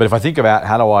 But if I think about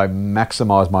how do I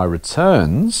maximise my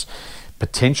returns,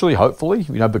 potentially, hopefully,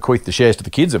 bequeath the shares to the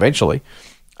kids eventually,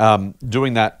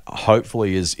 doing that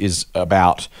hopefully is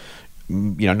about,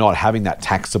 not having that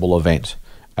taxable event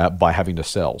by having to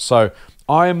sell. So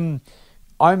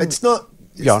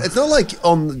It's not like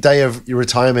on the day of your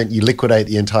retirement you liquidate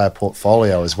the entire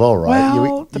portfolio as well, right?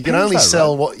 Well, you can only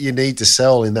sell what you need to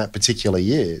sell in that particular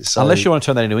year. So unless you want to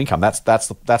turn that into income, that's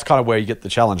kind of where you get the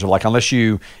challenge of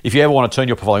if you ever want to turn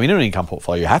your portfolio into an income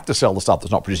portfolio, you have to sell the stuff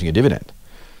that's not producing a dividend.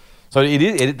 So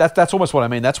that's almost what I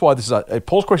mean. That's why this is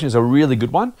Paul's question is a really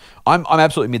good one. I'm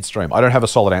absolutely midstream. I don't have a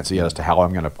solid answer yet as to how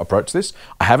I'm going to approach this.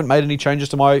 I haven't made any changes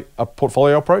to my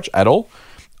portfolio approach at all.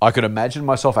 I could imagine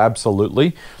myself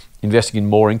absolutely investing in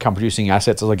more income producing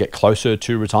assets as I get closer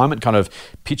to retirement, kind of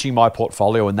pitching my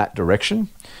portfolio in that direction.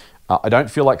 I don't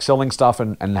feel like selling stuff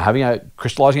and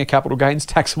crystallizing a capital gains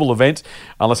taxable event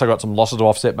unless I got some losses to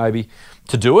offset maybe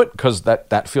to do it, because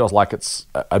that feels like it's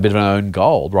a bit of an own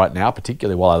goal right now,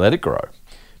 particularly while I let it grow.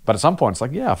 But at some point it's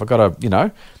like, if I've got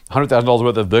 $100,000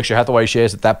 worth of Berkshire Hathaway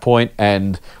shares at that point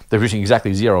and they're producing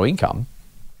exactly zero income,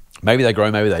 maybe they grow,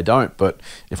 maybe they don't. But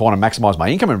if I want to maximize my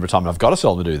income in retirement, I've got to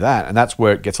sell them to do that. And that's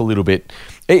where it gets a little bit,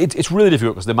 it's really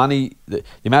difficult because the money, the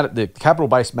amount, the capital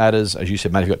base matters. As you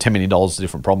said, mate, if you've got $10 million, it's a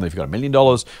different problem than if you've got $1 million,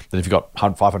 than if you've got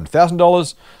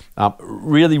 $500,000.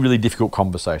 Really, really difficult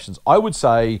conversations. I would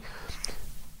say,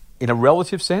 in a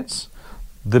relative sense,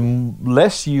 the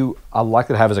less you are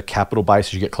likely to have as a capital base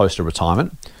as you get close to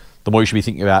retirement, the more you should be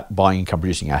thinking about buying income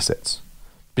producing assets,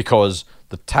 because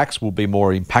the tax will be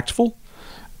more impactful.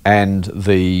 And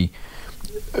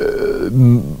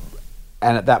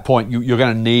at that point, you're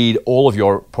going to need all of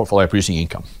your portfolio producing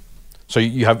income. So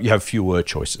you have fewer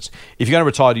choices. If you're going to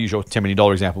retire, to use your $10 million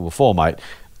example before, mate,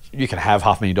 you can have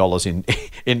 $500,000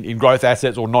 in growth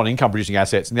assets or non-income producing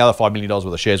assets, and the other $5 million worth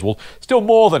of shares will still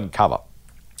more than cover.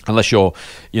 Unless you're,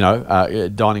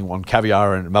 dining on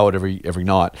caviar and Moet every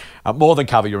night, more than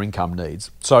cover your income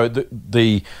needs. So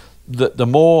the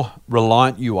more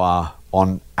reliant you are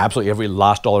on absolutely every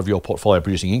last dollar of your portfolio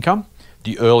producing income,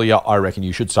 the earlier I reckon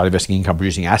you should start investing in income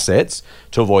producing assets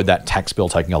to avoid that tax bill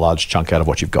taking a large chunk out of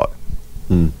what you've got.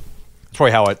 That's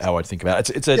probably how I'd think about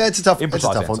it. It's a tough one.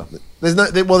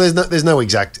 There's no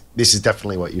exact. This is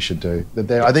definitely what you should do.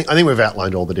 I think we've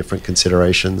outlined all the different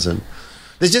considerations, and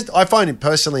I find it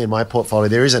personally in my portfolio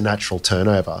there is a natural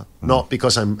turnover, not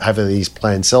because I'm having these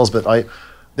planned sells, but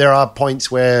there are points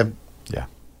where.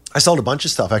 I sold a bunch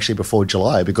of stuff actually before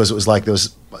July because it was like there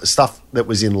was stuff that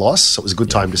was in loss, so it was a good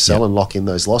time to sell and lock in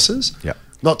those losses.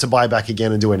 Not to buy back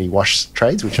again and do any wash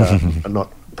trades, which are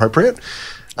not appropriate.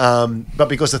 But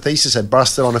because the thesis had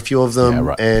busted on a few of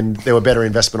them and there were better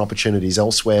investment opportunities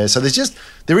elsewhere. So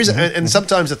and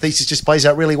sometimes the thesis just plays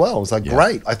out really well. It's like,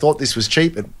 great, I thought this was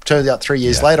cheap. It turns out 3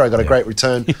 years later I got a great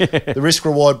return. The risk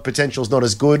reward potential is not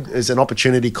as good as an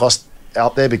opportunity cost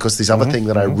out there because this other thing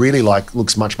that I really like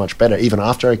looks much, much better, even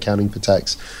after accounting for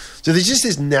tax. So there's just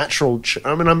this natural.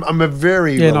 I'm a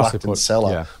very reluctant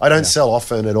seller. Yeah. I don't sell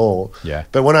often at all. Yeah.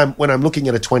 But when I'm looking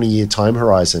at a 20-year time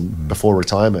horizon before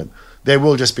retirement, there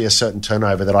will just be a certain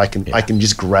turnover that I can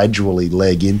just gradually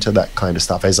leg into that kind of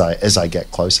stuff as I get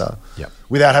closer. Yeah.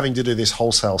 Without having to do this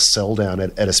wholesale sell down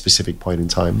at a specific point in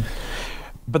time.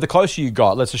 But the closer you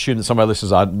got, let's assume that some of our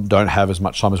listeners don't have as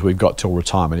much time as we've got till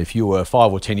retirement. If you were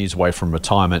 5 or 10 years away from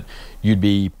retirement, you'd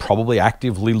be probably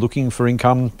actively looking for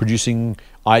income, producing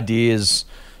ideas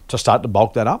to start to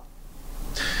bulk that up.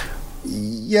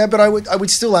 Yeah, but I would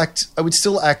still act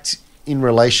in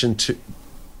relation to,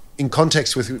 in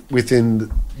context within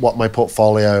what my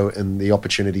portfolio and the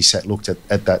opportunity set looked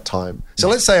at that time. So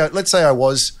let's say I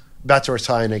was about to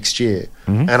retire next year,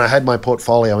 and I had my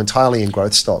portfolio entirely in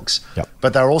growth stocks. Yep.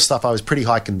 But they were all stuff I was pretty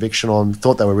high conviction on,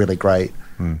 thought they were really great.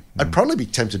 I'd probably be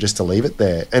tempted just to leave it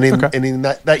there. And in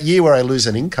that year where I lose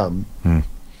an income,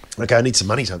 okay, I need some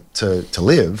money to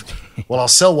live. Well, I'll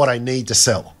sell what I need to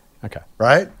sell. Okay.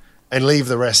 Right? And leave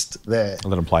the rest there.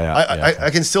 Let them play out. I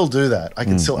can still do that. I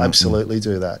can still absolutely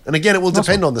do that. And again, it will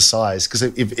depend on the size, because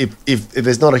if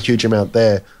there's not a huge amount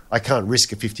there, I can't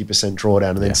risk a 50% drawdown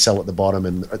and then sell at the bottom.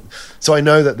 And so I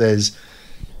know that there's,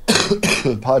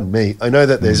 pardon me, I know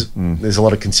that there's a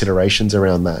lot of considerations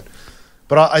around that.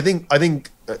 But I think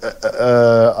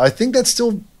that's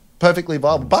still perfectly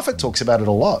viable. Buffett talks about it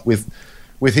a lot with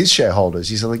his shareholders.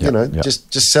 He's like,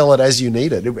 just sell it as you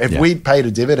need it. If we'd paid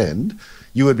a dividend,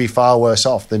 you would be far worse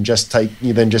off than just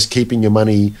keeping your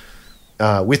money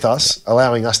with us,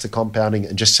 allowing us to compounding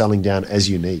and just selling down as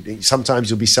you need. Sometimes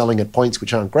you'll be selling at points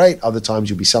which aren't great. Other times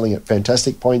you'll be selling at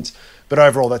fantastic points. But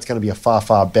overall, that's going to be a far,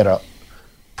 far better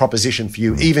proposition for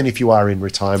you, even if you are in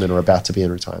retirement or about to be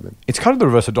in retirement. It's kind of the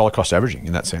reverse of dollar cost averaging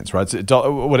in that sense, right? It's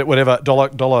whatever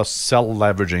dollar sell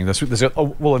averaging.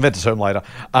 We'll invent a term later.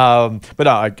 But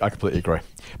no, I completely agree.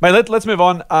 Mate, let's move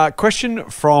on. Question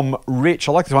from Rich.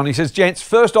 I like this one. He says, gents,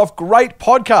 first off, great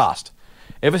podcast.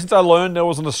 Ever since I learned there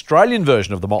was an Australian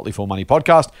version of the Motley Fool Money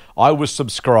podcast, I was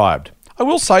subscribed. I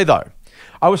will say, though,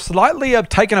 I was slightly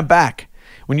taken aback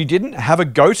when you didn't have a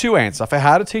go-to answer for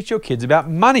how to teach your kids about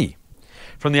money.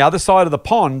 From the other side of the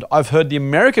pond, I've heard the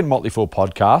American Motley Fool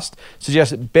podcast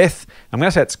suggest that Beth, I'm going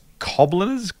to say it's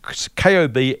Kobliners,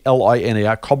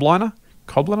 Kobliner,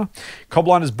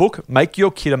 Kobliner's book, Make Your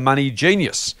Kid a Money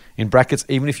Genius, in brackets,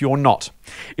 even if you're not.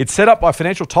 It's set up by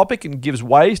financial topic and gives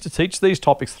ways to teach these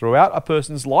topics throughout a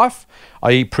person's life,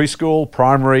 i.e. preschool,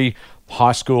 primary,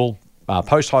 high school,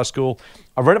 post-high school.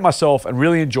 I've read it myself and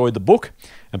really enjoyed the book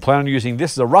and plan on using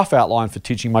this as a rough outline for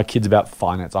teaching my kids about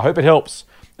finance. I hope it helps.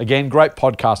 Again, great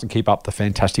podcast and keep up the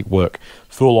fantastic work.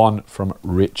 Full on from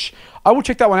Rich. I will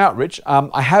check that one out, Rich.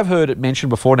 I have heard it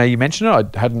mentioned before. Now you mentioned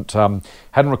it. I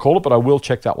hadn't recalled it, but I will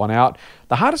check that one out.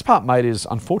 The hardest part, mate, is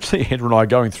unfortunately Andrew and I are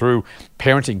going through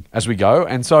parenting as we go.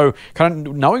 And so kind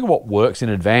of knowing what works in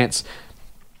advance.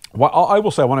 Well, I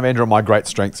will say one of Andrew and my great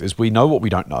strengths is we know what we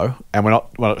don't know, and we're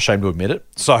not ashamed to admit it.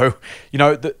 So,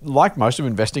 like most of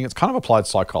investing, it's kind of applied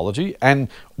psychology, and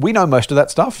we know most of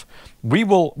that stuff. We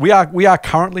are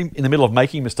currently in the middle of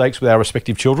making mistakes with our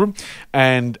respective children,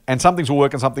 and some things will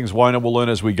work and some things won't, and we'll learn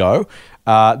as we go.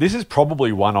 This is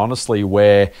probably one, honestly,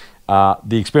 where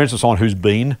the experience of someone who's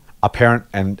been a parent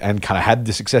and kind of had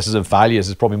the successes and failures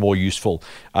is probably more useful.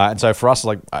 And so for us,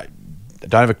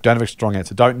 don't have a strong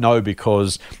answer. Don't know,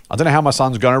 because I don't know how my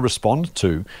son's going to respond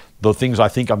to the things I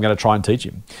think I'm going to try and teach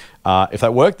him. If they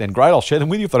work, then great, I'll share them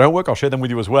with you. If they don't work, I'll share them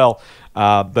with you as well.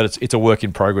 But it's a work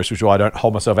in progress, which is why I don't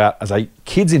hold myself out as a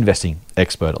kids investing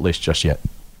expert, at least just yet.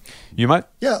 You, mate?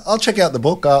 Yeah, I'll check out the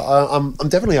book. I'm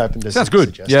definitely open to Sounds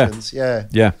good. suggestions.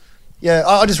 Yeah.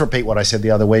 I'll just repeat what I said the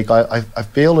other week. I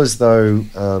feel as though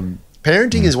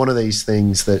parenting is one of these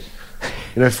things that,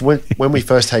 when we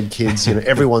first had kids,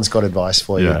 everyone's got advice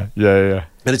for you. Yeah.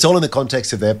 And it's all in the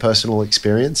context of their personal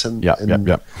experience. And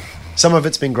some of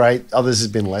it's been great. Others has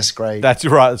been less great. That's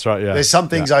right. Yeah. There's some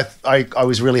things I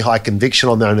was really high conviction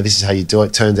on, though, and this is how you do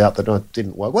it. Turns out that it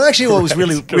didn't work. Well, actually, it was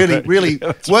really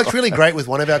worked really great with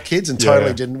one of our kids and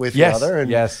totally didn't with the other.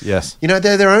 And yes.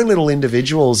 They're their own little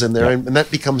individuals and and that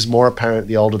becomes more apparent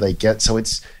the older they get. So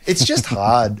it's just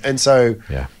hard. And so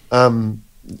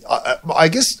I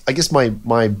guess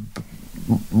my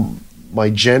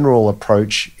general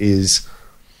approach is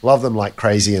love them like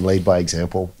crazy and lead by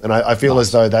example. And I feel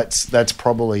as though that's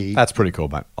probably pretty cool,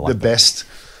 mate. I like the best.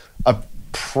 I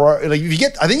think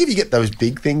if you get those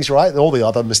big things right, all the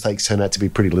other mistakes turn out to be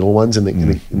pretty little ones in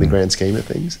the grand scheme of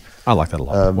things. I like that a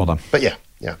lot. Well done. But yeah.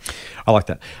 I like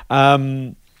that.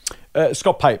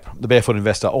 Scott Pape, the Barefoot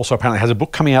Investor, also apparently has a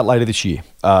book coming out later this year,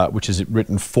 which is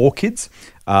written for kids.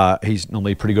 He's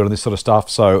normally pretty good on this sort of stuff,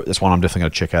 so that's one I'm definitely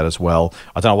going to check out as well.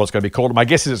 I don't know what it's going to be called. My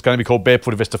guess is it's going to be called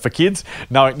Barefoot Investor for Kids,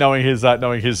 knowing his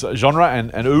genre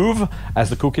and oeuvre, as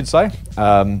the cool kids say.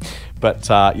 But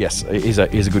yes, he's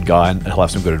a good guy and he'll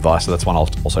have some good advice, so that's one I'll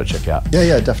also check out.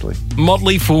 Yeah, definitely.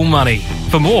 Motley Fool Money.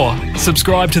 For more,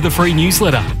 subscribe to the free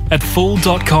newsletter at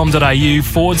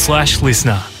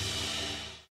fool.com.au/listener.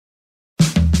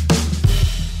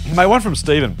 Mate, one from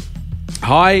Stephen.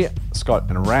 Hi, Scott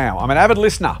and Ram. I'm an avid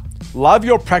listener. Love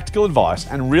your practical advice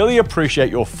and really appreciate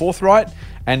your forthright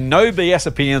and no BS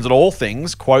opinions on all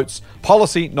things, quotes,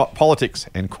 policy, not politics,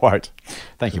 end quote.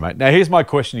 Thank you, mate. Now, here's my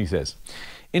question, he says.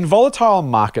 In volatile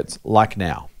markets like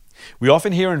now, we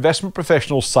often hear investment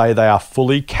professionals say they are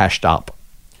fully cashed up.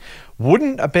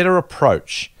 Wouldn't a better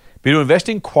approach be to invest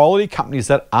in quality companies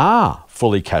that are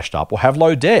fully cashed up or have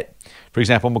low debt? For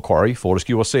example, Macquarie,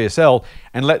 Fortescue or CSL,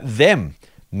 and let them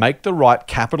make the right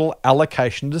capital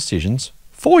allocation decisions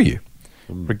for you.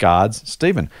 Regards,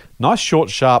 Stephen. Nice, short,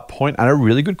 sharp point and a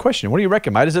really good question. What do you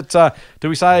reckon, mate? Is it, do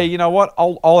we say, you know what,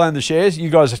 I'll own the shares, you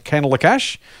guys handle the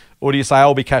cash? Or do you say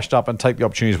I'll be cashed up and take the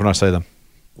opportunities when I see them?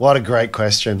 What a great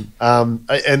question. And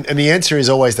the answer is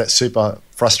always that super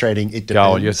frustrating. It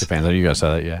depends. Oh, yes, it depends. You guys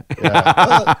say that, yeah.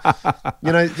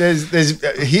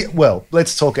 Well,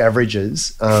 let's talk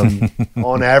averages.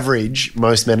 On average,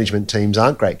 most management teams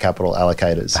aren't great capital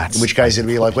allocators. In which case, it'd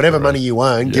be like, whatever money you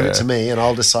own, give it to me, and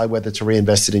I'll decide whether to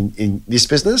reinvest it in this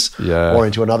business or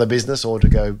into another business, or to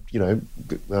go,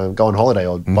 go on holiday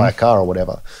or buy a car or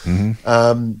whatever.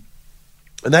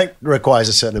 And that requires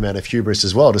a certain amount of hubris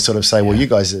as well to sort of say, well, you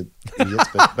guys are idiots,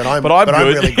 but I'm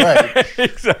really great.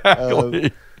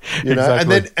 Exactly.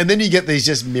 Exactly. And then you get these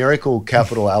just miracle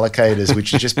capital allocators,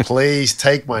 which are just, please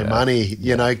take my money,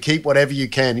 keep whatever you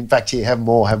can. In fact, have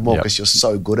more because you're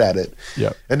so good at it.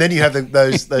 Yep. And then you have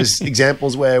those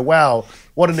examples where, wow,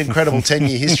 what an incredible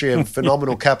 10-year history of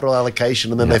phenomenal capital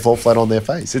allocation, and then they fall flat on their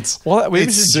face. This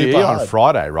is GE on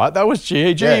Friday, right? That was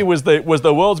GE. GE was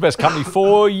the world's best company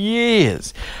for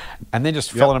years, and then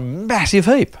just fell in a massive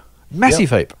heap.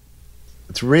 Heap.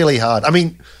 It's really hard. I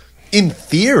mean, in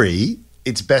theory,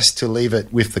 it's best to leave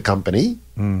it with the company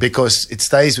because it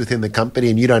stays within the company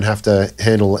and you don't have to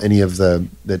handle any of the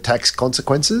tax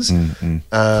consequences. And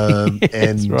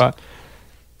That's right.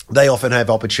 They often have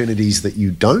opportunities that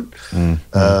you don't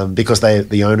because they're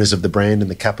the owners of the brand and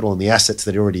the capital and the assets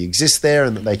that already exist there,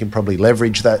 and that they can probably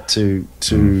leverage that to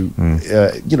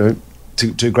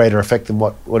greater effect than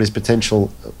what is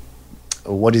potential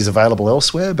or what is available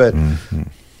elsewhere. But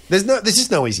there's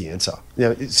just no easy answer.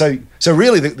 So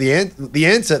really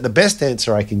the best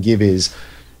answer I can give is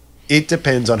it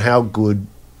depends on how good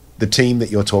the team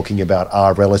that you're talking about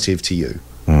are relative to you.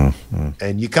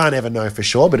 And you can't ever know for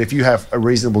sure, but if you have a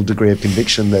reasonable degree of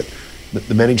conviction that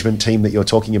the management team that you're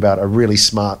talking about are really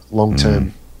smart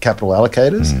long-term capital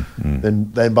allocators,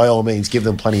 then by all means give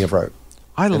them plenty of rope.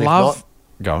 Go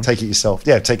on. Take it yourself.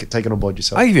 Yeah, take it on board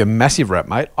yourself. I give you a massive rep,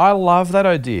 mate. I love that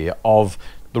idea of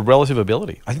the relative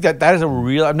ability. I think that is a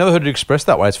real. I've never heard it expressed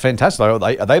that way. It's fantastic. Are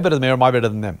they better than me, or am I better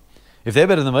than them? If they're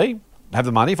better than me, have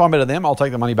the money. If I'm better than them, I'll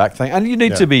take the money back thing. And you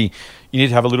need to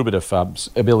have a little bit of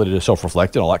ability to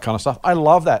self-reflect and all that kind of stuff. I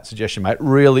love that suggestion, mate.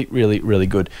 Really, really, really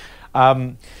good.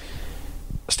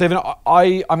 Stephen,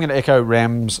 I'm going to echo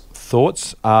Ram's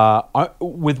thoughts.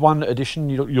 With one addition,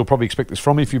 you'll probably expect this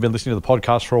from me if you've been listening to the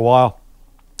podcast for a while.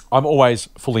 I'm always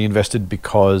fully invested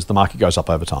because the market goes up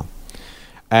over time.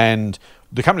 And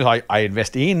the companies I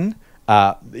invest in,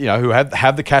 who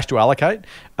have the cash to allocate,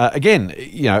 again,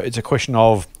 it's a question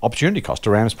of opportunity cost, to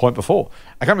Ram's point before.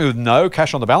 A company with no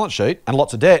cash on the balance sheet and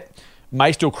lots of debt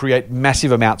may still create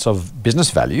massive amounts of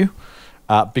business value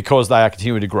because they are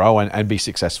continuing to grow and be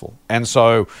successful. And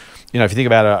so, if you think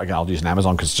about it, again, I'll use an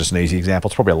Amazon because it's just an easy example.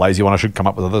 It's probably a lazy one. I should come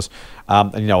up with others. I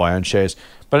own shares.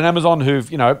 But an Amazon who've,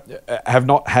 have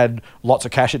not had lots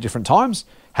of cash at different times,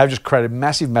 have just created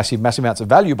massive amounts of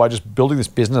value by just building this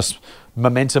business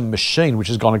momentum machine, which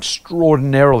has gone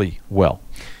extraordinarily well.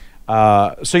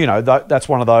 That's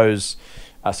one of those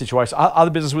situations.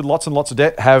 Other businesses with lots and lots of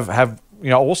debt have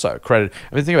also created.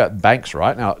 I mean, think about banks,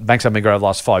 right? Now, banks haven't been great over the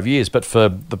last 5 years, but for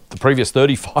the previous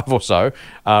 35 or so,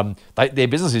 their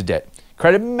business is debt.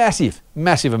 Created massive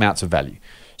amounts of value.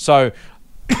 So,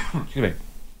 excuse me.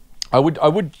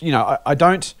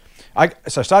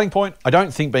 So starting point, I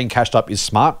don't think being cashed up is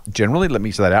smart generally. Let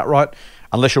me say that outright.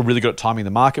 Unless you're really good at timing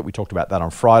the market. We talked about that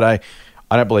on Friday.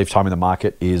 I don't believe timing the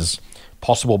market is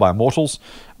possible by mortals.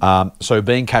 So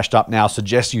being cashed up now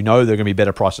suggests there are going to be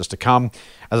better prices to come.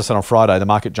 As I said on Friday, the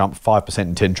market jumped 5%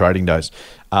 in 10 trading days.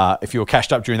 If you were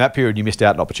cashed up during that period, you missed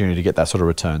out an opportunity to get that sort of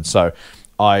return. So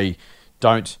I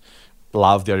don't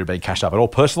love the idea of being cashed up at all.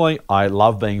 Personally, I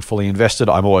love being fully invested.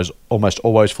 I'm almost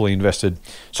always fully invested,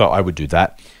 so I would do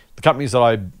that. The companies that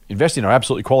I invest in are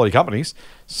absolutely quality companies,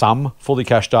 some fully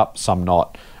cashed up, some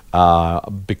not,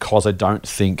 because I don't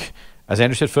think, as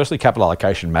Andrew said, firstly, capital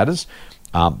allocation matters,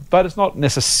 but it's not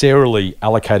necessarily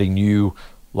allocating new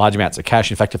large amounts of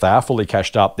cash. In fact, if they are fully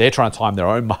cashed up, they're trying to time their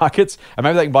own markets, and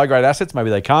maybe they can buy great assets, maybe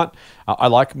they can't. I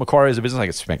like Macquarie as a business. I think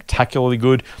it's spectacularly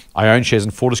good. I own shares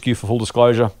in Fortescue for full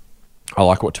disclosure. I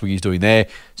like what Twiggy's doing there.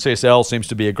 CSL seems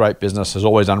to be a great business, has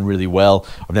always done really well.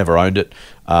 I've never owned it.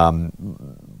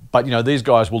 But, these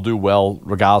guys will do well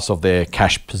regardless of their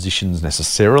cash positions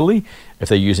necessarily. If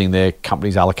they're using their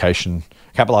company's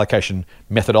capital allocation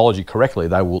methodology correctly,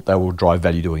 they will drive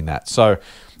value doing that. So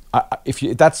if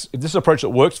this is an approach that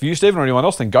works for you, Stephen, or anyone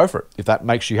else, then go for it. If that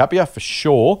makes you happier, for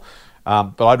sure.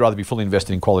 But I'd rather be fully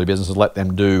invested in quality businesses, let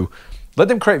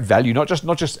them create value, not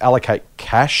just allocate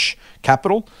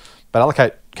capital, but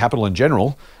allocate capital in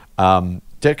general.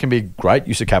 Debt can be a great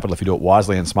use of capital if you do it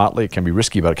wisely and smartly. It can be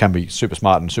risky, but it can be super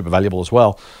smart and super valuable as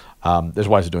well. There's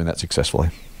ways of doing that successfully.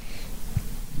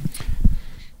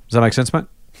 Does that make sense, mate?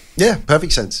 Yeah,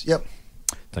 perfect sense. Yep.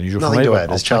 It's unusual Nothing for me, to but add,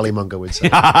 I'll as Charlie Munger would say.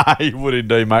 You would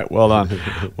indeed, mate. Well done.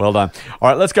 Well done. All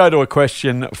right, let's go to a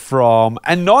question from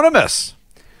Anonymous.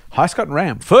 Hi, Scott and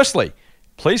Ram. Firstly,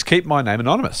 please keep my name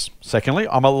anonymous. Secondly,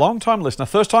 I'm a long-time listener,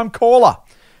 first-time caller.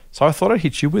 So I thought I'd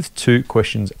hit you with 2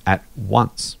 questions at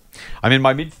once. I'm in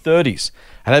my mid-30s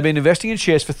and I've been investing in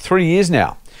shares for 3 years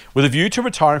now with a view to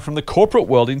retiring from the corporate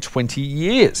world in 20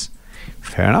 years.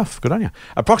 Fair enough. Good on you.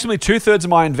 Approximately 2/3 of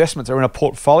my investments are in a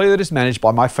portfolio that is managed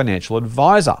by my financial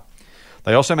advisor.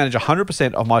 They also manage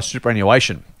 100% of my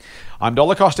superannuation. I'm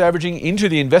dollar cost averaging into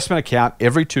the investment account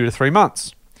every 2 to 3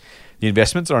 months. The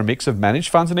investments are a mix of managed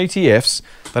funds and ETFs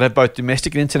that have both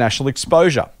domestic and international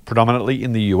exposure, predominantly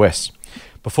in the US.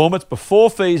 Performance before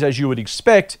fees, as you would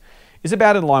expect, is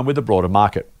about in line with the broader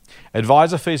market.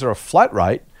 Advisor fees are a flat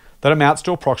rate that amounts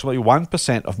to approximately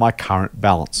 1% of my current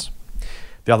balance.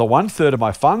 The other 1/3 of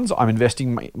my funds, I'm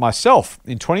investing myself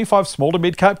in 25 small to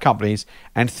mid-cap companies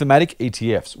and thematic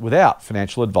ETFs without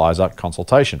financial advisor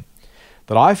consultation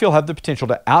that I feel have the potential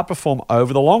to outperform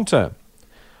over the long term.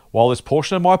 While this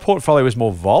portion of my portfolio is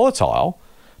more volatile,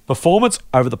 performance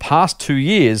over the past 2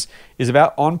 years is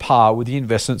about on par with the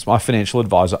investments my financial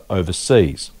advisor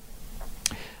oversees.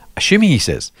 Assuming, he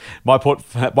says, my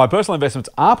personal investments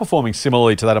are performing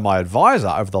similarly to that of my advisor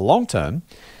over the long term,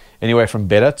 anywhere from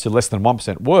better to less than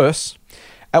 1% worse,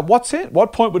 at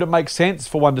what point would it make sense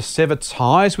for one to sever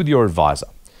ties with your advisor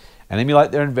and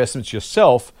emulate their investments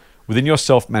yourself within your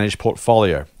self-managed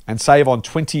portfolio and save on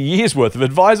 20 years worth of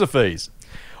advisor fees?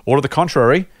 Or to the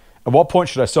contrary, at what point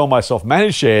should I sell my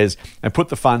self-managed shares and put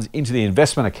the funds into the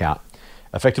investment account,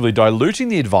 effectively diluting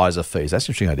the advisor fees, that's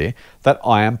an interesting idea, that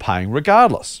I am paying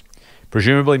regardless?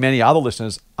 Presumably many other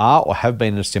listeners are or have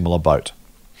been in a similar boat.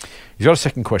 He's got a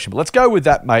second question, but let's go with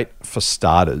that, mate, for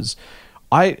starters.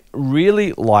 I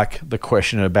really like the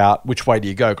question about which way do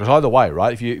you go, because either way,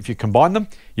 right? If you combine them,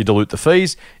 you dilute the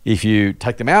fees. If you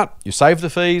take them out, you save the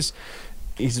fees.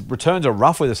 His returns are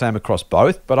roughly the same across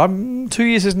both, but 2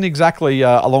 years isn't exactly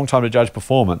a long time to judge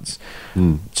performance.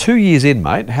 2 years in,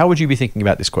 mate, how would you be thinking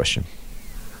about this question?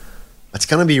 It's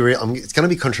going to be it's going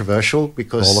to be controversial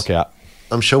because look out.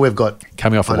 I'm sure we've got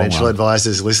coming off financial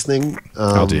advisors listening.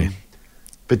 Oh dear.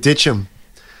 But ditch them.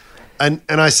 And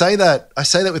I say that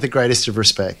with the greatest of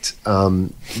respect.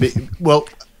 Well,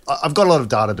 I've got a lot of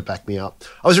data to back me up.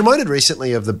 I was reminded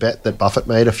recently of the bet that Buffett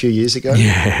made a few years ago.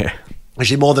 Yeah.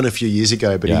 Actually, more than a few years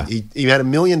ago, but yeah. he had $1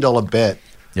 million bet.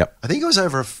 Yep. I think it was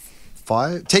over a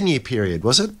 10-year period,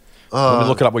 was it? Let me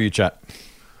look it up while you chat. It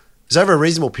was over a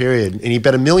reasonable period, and he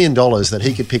bet $1 million that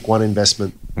he could pick one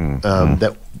investment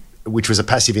which was a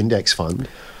passive index fund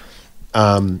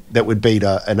that would beat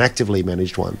an actively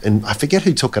managed one. And I forget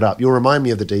who took it up. You'll remind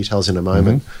me of the details in a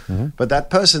moment. But that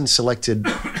person selected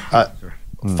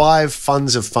 5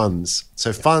 funds of funds.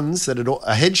 So funds that had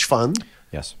a hedge fund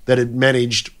that had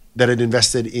managed, that had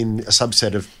invested in a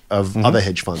subset of other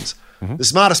hedge funds. The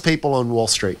smartest people on Wall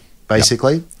Street,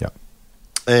 basically. Yep.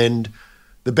 And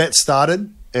the bet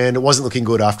started, and it wasn't looking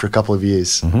good after a couple of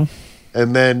years.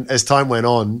 And then as time went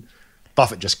on,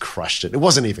 Buffett just crushed it. It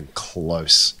wasn't even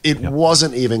close. It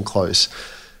wasn't even close.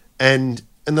 And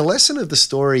the lesson of the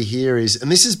story here is,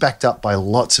 and this is backed up by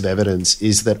lots of evidence,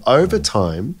 is that over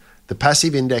time, the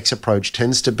passive index approach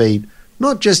tends to beat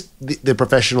not just the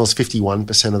professionals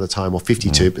 51% of the time or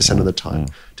 52% of the time.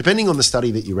 Depending on the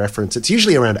study that you reference, it's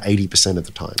usually around 80% of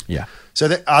the time. Yeah.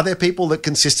 So are there people that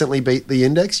consistently beat the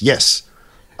index? Yes.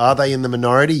 Are they in the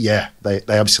minority? Yeah, they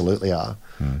absolutely are.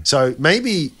 So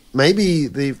maybe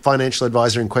the financial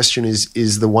advisor in question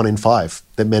is the 1 in 5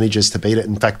 that manages to beat it.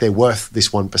 In fact, they're worth this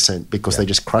 1% because they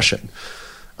just crush it.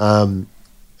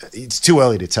 It's too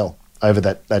early to tell over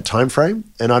that time frame,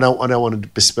 and I don't want to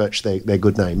besmirch their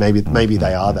good name. Maybe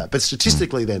they are that, but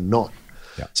statistically they're not.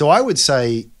 Yeah. So I would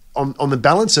say on the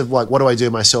balance of like, what do I do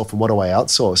myself and what do I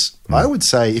outsource? I would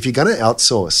say if you're going to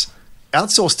outsource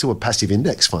to a passive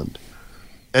index fund.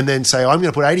 And then say, I'm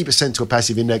going to put 80% to a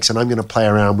passive index and I'm going to play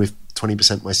around with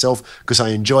 20% myself because I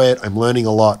enjoy it. I'm learning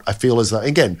a lot. I feel as though,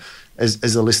 again, as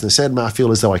the listener said, I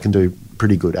feel as though I can do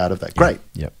pretty good out of that. Great.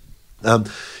 Yep.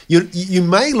 You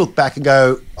may look back and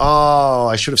go, oh,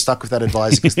 I should have stuck with that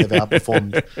advisor because they've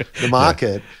outperformed the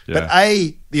market. Yeah. But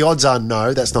A, the odds are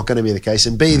no, that's not going to be the case.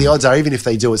 And B, the odds are even if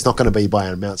they do, it's not going to be by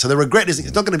an amount. So the regret is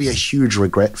it's not going to be a huge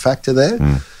regret factor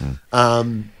there.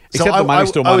 Except the money's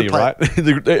still money, right?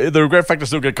 The regret factor is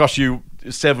still going to cost you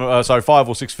 5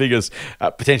 or 6 figures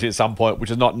potentially at some point, which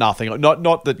is not nothing.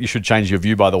 Not that you should change your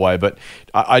view, by the way, but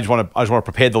I just want to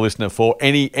prepare the listener for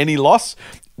any loss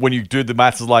when you do the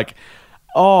maths. Is like,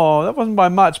 oh, that wasn't by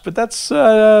much, but that's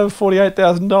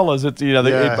 $48,000. It's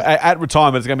at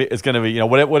retirement, it's going to be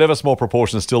whatever small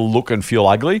proportions still look and feel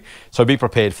ugly. So be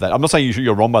prepared for that. I'm not saying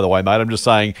you're wrong, by the way, mate. I'm just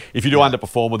saying if you do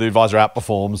underperform or the advisor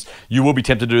outperforms, you will be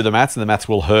tempted to do the maths, and the maths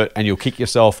will hurt, and you'll kick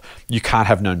yourself. You can't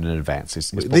have known in advance.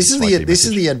 This is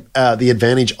the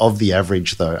advantage of the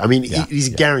average, though. I mean, he's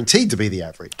guaranteed to be the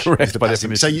average. Correct. By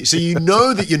definition. So you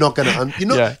know that you're not going to going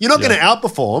to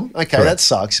outperform. Okay, Correct. That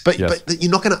sucks, but you're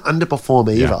not going to underperform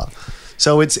either. Yeah.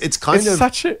 So it's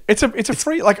a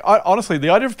free, like, honestly, the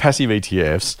idea of passive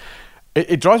ETFs,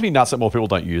 it drives me nuts that more people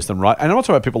don't use them, right? And I'm not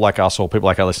talking about people like us or people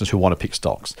like our listeners who want to pick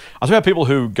stocks. I'm talking about people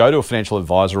who go to a financial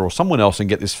advisor or someone else and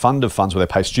get this fund of funds where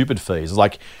they pay stupid fees. It's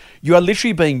like, you are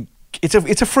literally being, it's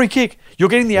a free kick. You're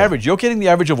getting the average. You're getting the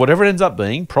average of whatever it ends up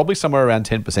being, probably somewhere around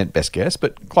 10% best guess,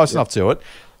 but close enough to it,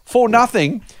 for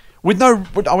nothing. With I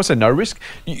would say no risk.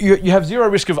 You have zero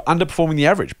risk of underperforming the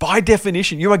average. By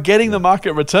definition, you are getting the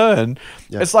market return.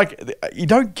 Yeah. It's like you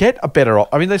don't get a better.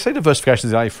 I mean, they say diversification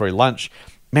is the only free lunch.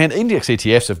 Man, index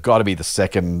ETFs have got to be the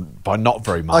second by not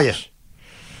very much. Oh, yeah.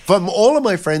 From all of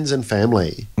my friends and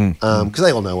family, because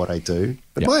they all know what I do,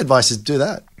 but my advice is do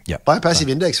that. Yep. Buy a passive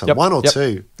index fund, one or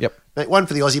two. Yep. One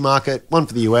for the Aussie market, one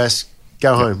for the US.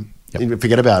 Go home and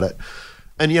forget about it.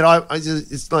 And yet,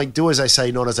 it's like do as I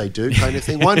say, not as I do, kind of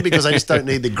thing. One, because I just don't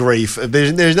need the grief. There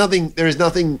is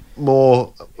nothing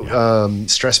more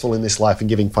stressful in this life than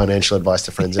giving financial advice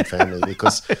to friends and family.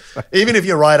 Because even if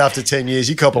you're right after 10 years,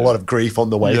 you cop a lot of grief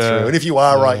on the way through. And if you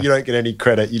are right, you don't get any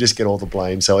credit. You just get all the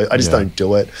blame. So I just don't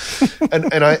do it.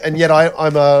 And yet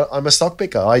I'm a stock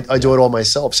picker. I do it all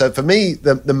myself. So for me,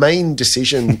 the main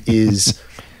decision is: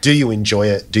 do you enjoy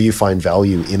it? Do you find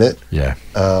value in it? Yeah.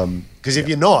 Because if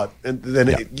you're not, then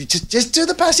you just do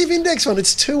the passive index one.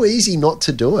 It's too easy not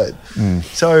to do it.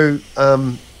 So,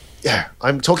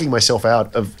 I'm talking myself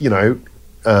out of,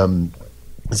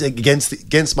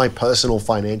 against my personal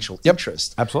financial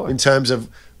interest. Absolutely. In terms of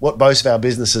what most of our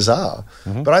businesses are.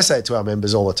 But I say it to our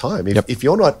members all the time. If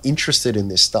you're not interested in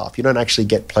this stuff, you don't actually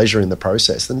get pleasure in the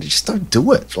process, then just don't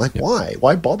do it. Like, why?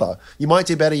 Why bother? You might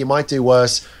do better, you might do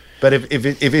worse. But if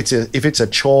it's a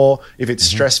chore, if it's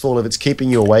stressful, if it's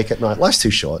keeping you awake at night, life's too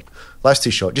short. Life's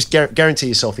too short. Just guarantee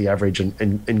yourself the average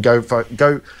and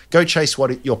go chase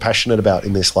what you're passionate about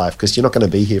in this life, because you're not going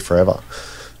to be here forever.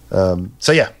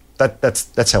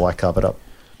 That's how I carve it up.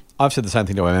 I've said the same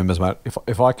thing to our members, mate.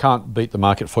 If I can't beat the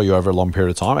market for you over a long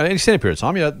period of time, an extended period of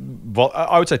time, well,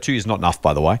 I would say 2 years is not enough,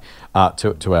 by the way,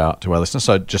 to our listeners.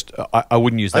 So just I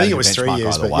wouldn't use that. I think it was 3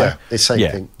 years, but way. It's the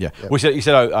same thing. Yeah. Well, he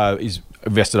said he's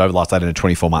invested over the last 18 to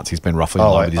 24 months. He's been roughly in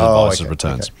line with his advisor's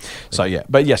returns. Okay. So yeah,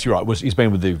 but yes, you're right. He's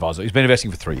been with the advisor. He's been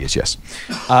investing for 3 years. Yes.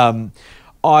 So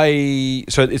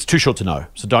it's too short to know.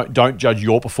 So don't judge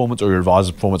your performance or your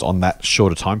advisor's performance on that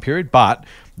shorter time period. But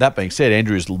that being said,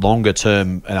 Andrew's longer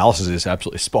term analysis is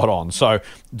absolutely spot on. So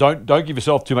don't give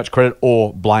yourself too much credit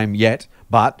or blame yet.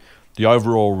 But the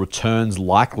overall returns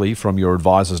likely from your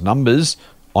advisor's numbers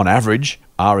on average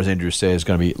are, as Andrew says,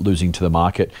 going to be losing to the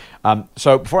market.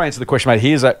 So before I answer the question, mate,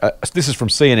 here's this is from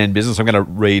CNN Business. I'm going to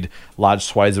read large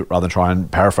swathes of it rather than try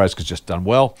and paraphrase because it's just done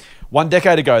well. 1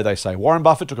 decade ago, they say, Warren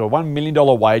Buffett took a $1 million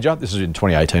wager. This is in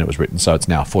 2018 it was written, so it's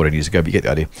now 14 years ago, but you get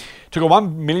the idea. Took a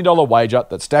 $1 million wager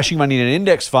that stashing money in an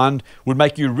index fund would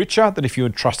make you richer than if you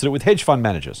entrusted it with hedge fund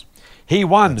managers. He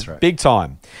won That's right. big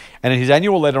time. And in his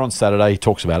annual letter on Saturday, he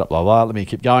talks about it, blah, blah. Let me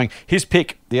keep going. His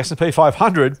pick, the S&P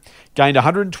 500, gained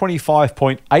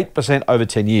 125.8% over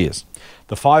 10 years.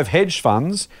 The 5 hedge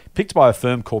funds, picked by a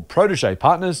firm called Protégé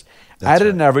Partners, added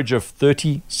an average of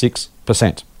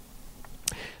 36%.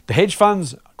 The hedge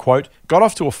funds, quote, got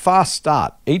off to a fast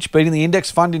start, each beating the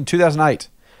index fund in 2008.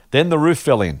 Then the roof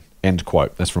fell in, end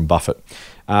quote. That's from Buffett.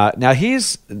 Now,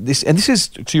 here's this, and this is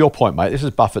to your point, mate. This is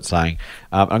Buffett saying,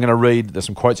 I'm going to read, there's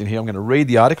some quotes in here. I'm going to read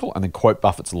the article and then quote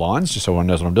Buffett's lines, just so everyone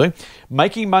knows what I'm doing.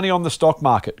 Making money on the stock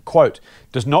market, quote,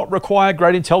 does not require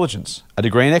great intelligence, a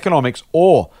degree in economics,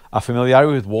 or a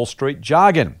familiarity with Wall Street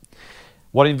jargon.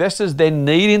 What investors then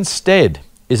need instead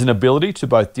is an ability to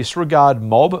both disregard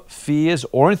mob fears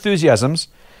or enthusiasms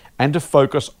and to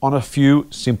focus on a few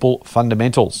simple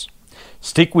fundamentals.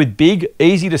 Stick with big,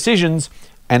 easy decisions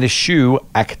and eschew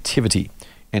activity,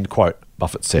 end quote,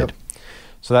 Buffett said. Yep.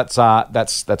 So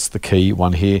that's the key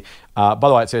one here. By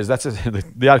the way, it says,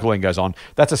 the article then goes on,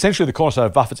 that's essentially the cornerstone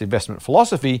of Buffett's investment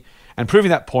philosophy, and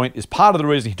proving that point is part of the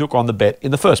reason he took on the bet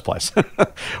in the first place,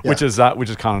 which is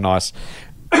kind of nice.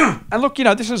 And look,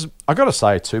 this is, I got to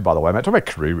say too, by the way, mate, talk about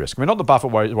career risk. I mean, not that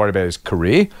Buffett worried about his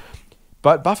career,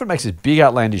 but Buffett makes this big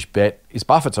outlandish bet. It's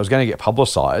Buffett, so it's going to get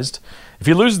publicised. If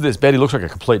he loses this bet, he looks like a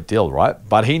complete dill, right?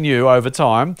 But he knew over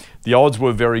time the odds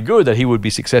were very good that he would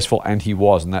be successful, and he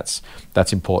was, and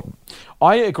that's important.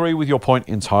 I agree with your point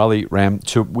entirely, Ram,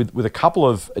 with a couple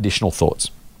of additional thoughts.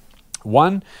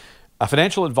 One, a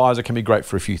financial advisor can be great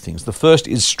for a few things. The first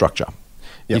is structure.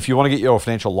 Yep. If you want to get your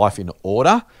financial life in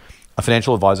order, a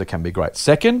financial advisor can be great.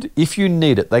 Second, if you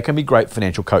need it, they can be great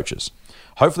financial coaches.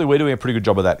 Hopefully, we're doing a pretty good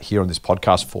job of that here on this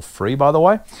podcast for free, by the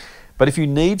way. But if you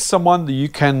need someone that you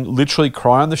can literally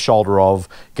cry on the shoulder of,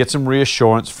 get some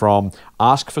reassurance from,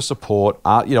 ask for support,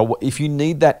 if you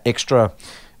need that extra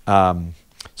someone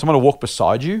to walk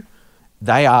beside you,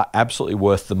 they are absolutely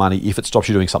worth the money if it stops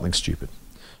you doing something stupid.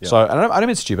 Yep. So I don't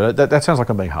mean stupid. That sounds like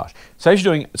I'm being harsh. Say if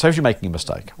you're making a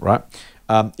mistake, right?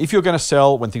 If you're going to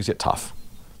sell when things get tough,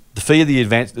 the fee the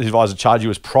advisor charge you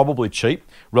is probably cheap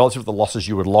relative to the losses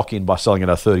you would lock in by selling at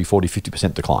a 30, 40,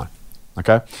 50% decline.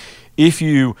 Okay? If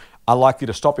you are likely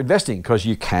to stop investing because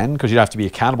you don't have to be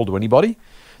accountable to anybody,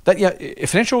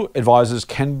 financial advisors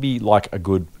can be like a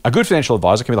good financial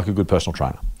advisor can be like a good personal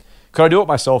trainer. Could I do it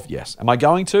myself? Yes. Am I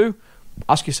going to?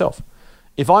 Ask yourself.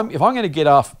 If I'm going to get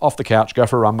off the couch, go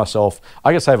for a run myself,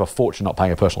 I can save a fortune not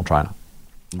paying a personal trainer.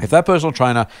 If that personal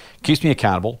trainer keeps me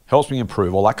accountable, helps me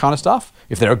improve, all that kind of stuff,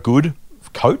 if they're a good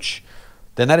coach,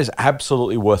 then that is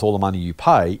absolutely worth all the money you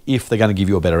pay if they're going to give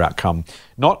you a better outcome,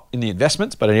 not in the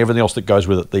investments, but in everything else that goes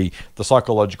with it, the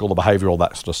psychological, the behavioral,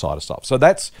 that sort of side of stuff. So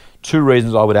that's 2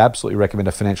 reasons I would absolutely recommend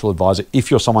a financial advisor if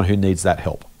you're someone who needs that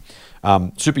help.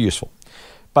 Super useful.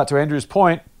 But to Andrew's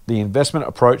point, the investment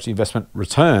approach, the investment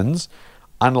returns,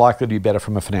 unlikely to be better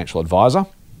from a financial advisor.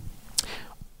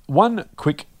 One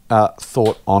quick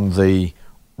thought on the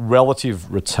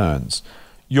relative returns.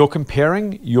 You're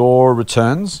comparing your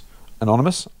returns,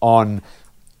 Anonymous, on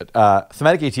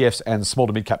thematic ETFs and small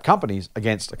to mid-cap companies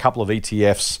against a couple of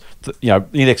ETFs, the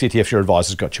index ETFs your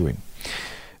advisor's got you in.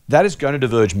 That is going to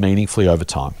diverge meaningfully over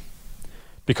time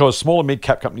because small and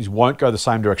mid-cap companies won't go the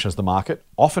same direction as the market,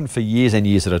 often for years and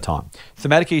years at a time.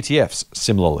 Thematic ETFs,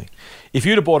 similarly. If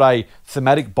you'd have bought a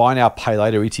thematic buy now, pay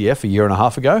later ETF a year and a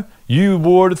half ago, you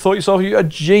would have thought yourself a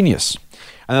genius.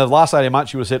 And then the last 18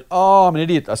 months, you would have said, oh, I'm an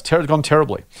idiot. That's gone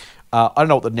terribly. I don't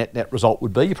know what the net result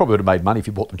would be. You probably would have made money if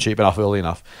you bought them cheap enough early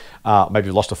enough. Maybe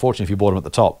you lost a fortune if you bought them at the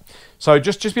top. So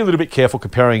just be a little bit careful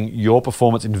comparing your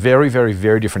performance in very, very,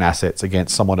 very different assets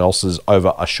against someone else's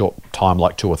over a short time,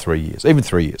 like 2 or 3 years, even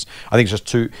 3 years. I think it's just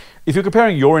 2. If you're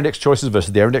comparing your index choices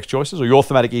versus their index choices, or your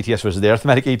thematic ETFs versus their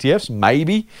thematic ETFs,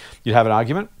 maybe you'd have an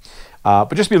argument.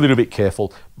 But just be a little bit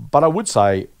careful. But I would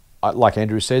say, like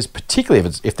Andrew says, particularly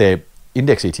if they're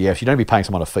index ETFs, you don't be paying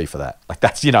someone a fee for that. Like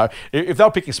that's, if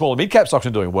they're picking small and mid-cap stocks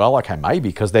and doing well, okay, maybe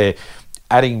because they're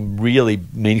adding really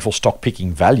meaningful stock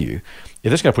picking value.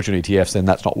 If it's going to put you in ETFs, then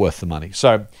that's not worth the money.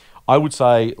 So I would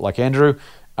say, like Andrew,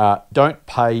 don't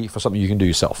pay for something you can do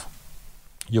yourself.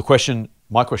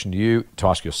 My question to you to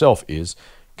ask yourself is,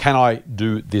 can I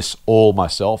do this all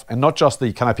myself? And not just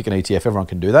can I pick an ETF, everyone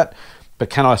can do that, but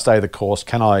can I stay the course?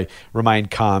 Can I remain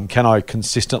calm? Can I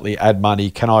consistently add money?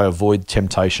 Can I avoid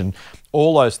temptation?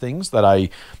 All those things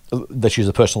let's use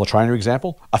a personal trainer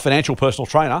example. A financial personal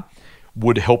trainer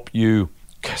would help you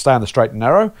stay on the straight and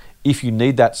narrow. If you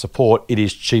need that support, it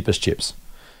is cheap as chips.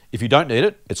 If you don't need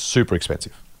it, it's super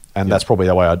expensive. And that's probably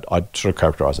the way I'd sort of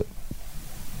characterize it.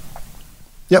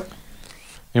 Yep.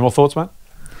 Any more thoughts, mate?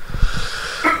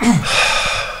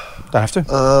 Don't have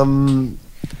to.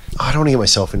 I don't want to get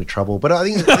myself into trouble, but I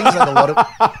think it's like a lot of.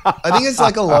 I think it's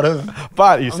like a lot of.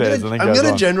 But he says, I'm going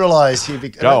to generalize here.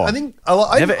 Because I think a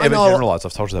lot. Never ever generalize.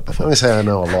 I've told you that before. I'm going to say I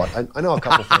know a lot. I know a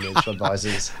couple of financial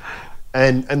advisors,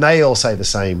 and they all say the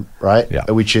same, right? Yeah.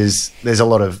 Which is there's a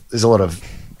lot of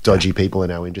dodgy people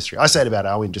in our industry. I say it about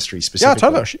our industry specifically.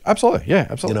 Yeah, totally. Absolutely. Yeah,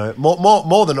 absolutely. You know,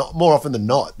 more often than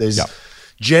not, there's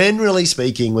generally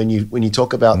speaking when you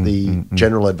talk about the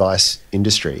general advice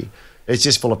industry, it's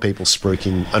just full of people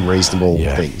spruiking unreasonable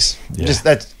things. Yeah. Just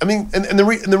that. I mean, and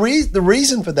the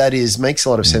reason for that makes a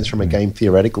lot of sense from a game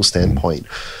theoretical standpoint.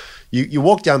 You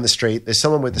walk down the street, there's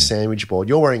someone with a sandwich board.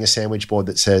 You're wearing a sandwich board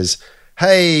that says,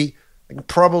 "Hey, I can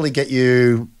probably get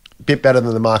you a bit better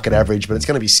than the market average, but it's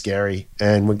going to be scary.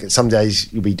 And some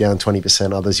days you'll be down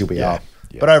 20%, others you'll be up.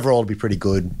 Yeah. But overall, it'll be pretty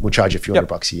good. We'll charge you a few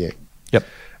 $100 a year." Yep.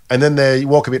 And then you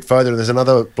walk a bit further, and there's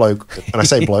another bloke, and I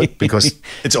say bloke because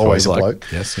it's always a bloke.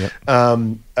 Yes, yep.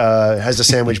 Has a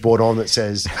sandwich board on that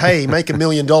says, "Hey, make $1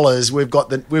 million. We've got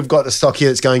the stock here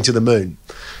that's going to the moon."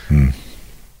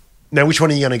 Now, which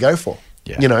one are you going to go for?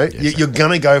 Yeah, you know, you're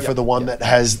going to go for the one that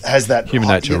has that human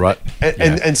nature, right?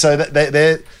 And so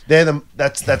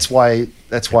that's why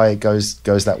it goes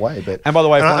that way. But and by the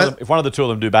way, if one of the two of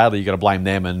them do badly, you got to blame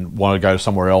them and want to go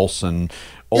somewhere else and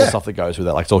all the stuff that goes with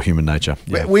that. Like it's all human nature.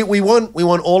 Yeah. We want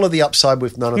all of the upside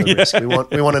with none of the risk. We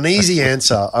want an easy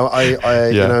answer.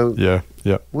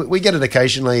 We get it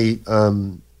occasionally.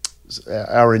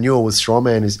 Our renewal with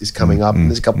Strawman is coming up, and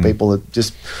there's a couple of people that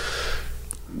just,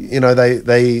 you know,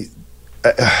 they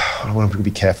I want to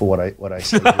be careful what I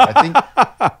say. I think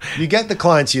you get the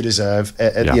clients you deserve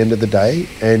at the end of the day.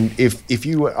 And if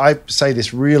you, I say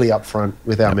this really upfront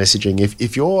with our messaging,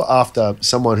 if you're after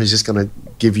someone who's just going to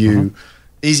give you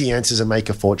easy answers and make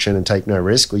a fortune and take no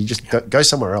risk, well, you just go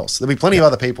somewhere else. There'll be plenty of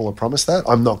other people who promise that.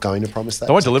 I'm not going to promise that.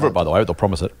 They won't deliver it, by the way, but they'll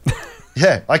promise it.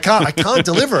 Yeah, I can't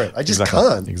deliver it. I just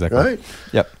can't. Exactly. Right?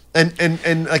 Yep.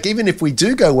 And like, even if we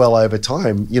do go well over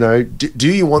time, you know,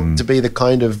 do you want to be the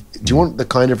kind of, do you want the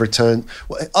kind of return?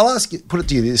 Well, I'll ask you, put it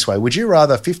to you this way. Would you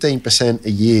rather 15% a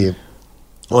year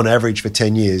on average for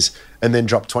 10 years and then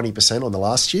drop 20% on the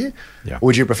last year? Yeah. Or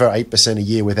would you prefer 8% a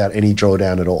year without any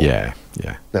drawdown at all? Yeah.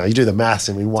 Now you do the maths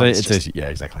and in one, it's easy. Yeah,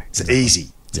 exactly. It's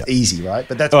easy. It's easy, right?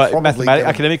 But that's probably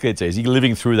academically it's easy.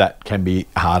 Living through that can be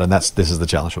hard, and this is the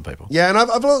challenge for people. Yeah, and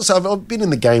I've been in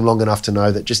the game long enough to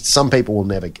know that just most people will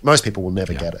never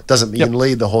get it. Doesn't you can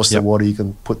lead the horse to the water, you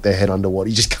can put their head underwater.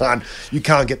 You just can't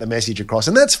get the message across,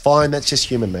 and that's fine. That's just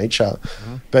human nature.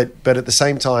 But at the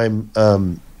same time,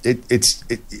 I'm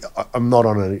not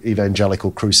on an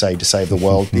evangelical crusade to save the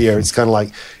world here. It's kind of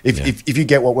like if you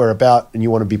get what we're about and you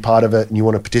want to be part of it and you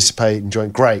want to participate and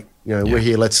join, great. You know, we're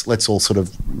here. Let's all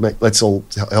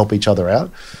help each other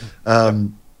out.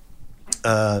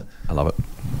 I love it.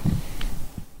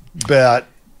 But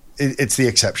it's the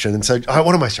exception. And so,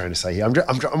 what am I trying to say here?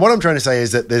 What I'm trying to say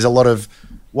is that there's a lot of,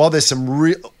 while there's some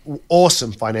real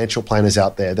awesome financial planners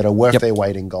out there that are worth their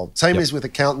weight in gold. Same as with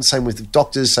accountants, same with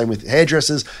doctors, same with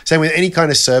hairdressers, same with any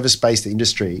kind of service-based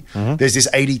industry. There's this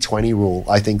 80-20 rule,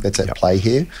 I think, that's at play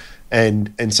here.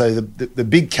 And so the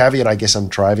big caveat I guess I'm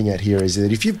driving at here is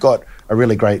that if you've got a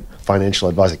really great financial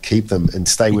advisor, keep them and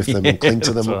stay with them and cling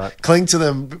to them. Right. Cling to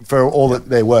them for all that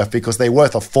they're worth, because they're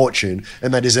worth a fortune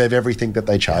and they deserve everything that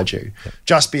they charge you.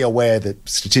 Just be aware that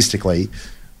statistically,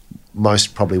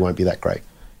 most probably won't be that great.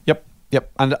 Yep,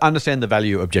 and understand the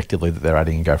value objectively that they're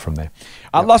adding and go from there.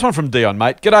 Last one from Dion,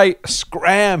 mate. G'day,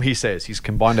 Scram, he says. He's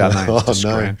combined our names to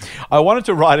Scram. I wanted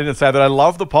to write in and say that I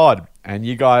love the pod and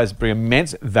you guys bring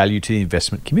immense value to the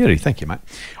investment community. Thank you, mate.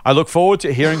 I look forward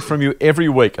to hearing from you every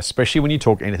week, especially when you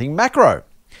talk anything macro.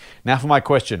 Now for my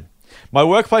question. My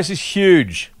workplace is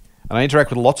huge and I interact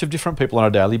with lots of different people on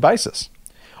a daily basis.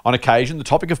 On occasion, the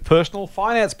topic of personal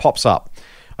finance pops up,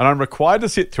 and I'm required to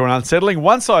sit through an unsettling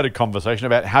one-sided conversation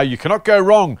about how you cannot go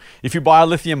wrong if you buy a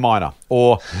lithium miner,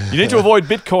 or you need to avoid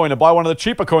Bitcoin and buy one of the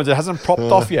cheaper coins that hasn't propped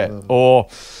off yet, or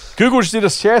Google just did a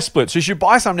share split, so you should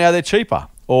buy some now, they're cheaper,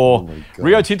 or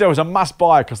Rio Tinto is a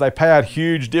must-buy because they pay out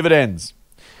huge dividends.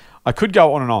 I could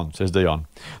go on and on, says Dion.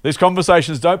 These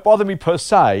conversations don't bother me per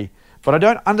se, but I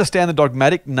don't understand the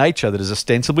dogmatic nature that is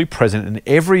ostensibly present in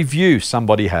every view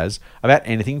somebody has about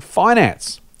anything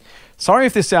finance. Sorry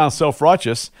if this sounds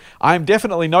self-righteous. I am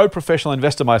definitely no professional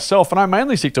investor myself, and I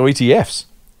mainly stick to ETFs.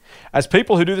 As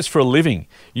people who do this for a living,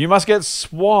 you must get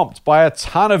swamped by a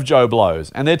ton of Joe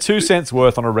Blows and their 2 cents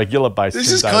worth on a regular basis.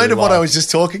 This is kind of what I was just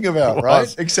talking about,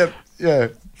 right? Except,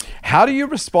 How do you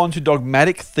respond to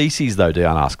dogmatic theses, though,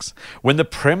 Dion asks, when the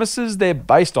premises they're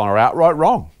based on are outright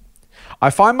wrong?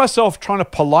 I find myself trying to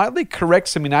politely correct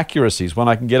some inaccuracies when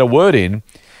I can get a word in,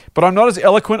 but I'm not as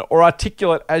eloquent or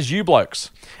articulate as you blokes,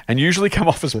 and usually come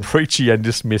off as preachy and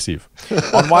dismissive.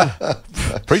 On one,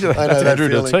 preacher, that's Andrew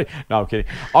to the T. No, I'm kidding.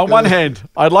 On one hand,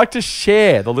 I'd like to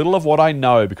share the little of what I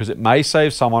know because it may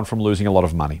save someone from losing a lot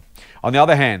of money. On the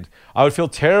other hand, I would feel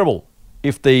terrible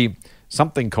if the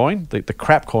something coin, the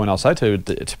crap coin, I'll say, to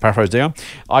paraphrase Dion,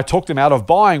 I talked them out of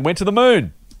buying, went to the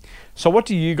moon. So what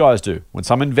do you guys do when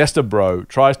some investor bro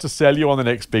tries to sell you on the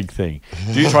next big thing?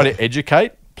 Do you try to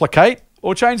educate, placate,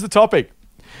 or change the topic?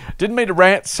 Didn't mean to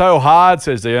rant so hard,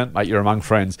 says Dion. Mate, you're among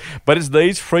friends. But it's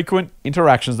these frequent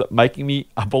interactions that make me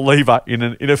a believer in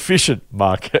an inefficient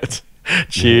market.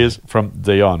 Cheers from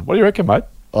Dion. What do you reckon, mate?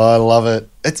 I love it.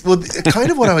 It's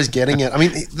kind of what I was getting at. I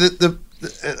mean,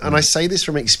 and I say this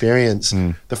from experience.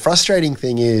 The frustrating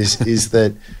thing is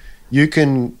that you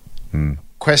can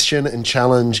question and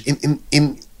challenge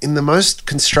in the most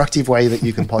constructive way that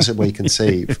you can possibly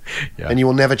conceive, and you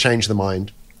will never change the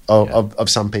mind of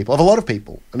some people, of a lot of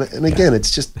people. And again,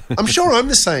 it's just, I'm sure I'm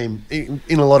the same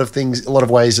in a lot of things, a lot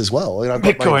of ways as well. You know,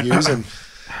 I've got my views and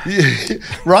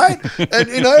right, and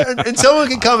you know, and someone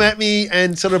can come at me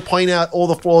and sort of point out all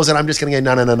the flaws, and I'm just going to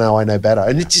go, no, I know better.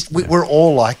 And it's just we're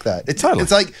all like that.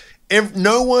 It's like.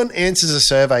 No one answers a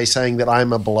survey saying that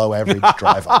I'm a below average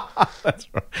driver. That's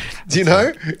right. Do you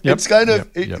know? Yep. It's kind of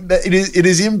it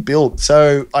is inbuilt.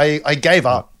 So I gave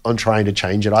up on trying to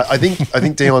change it. I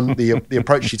think Dion, the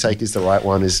approach you take is the right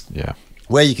one. Is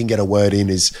where you can get a word in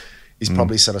is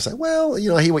probably sort of say, well, you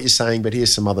know, I hear what you're saying, but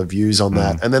here's some other views on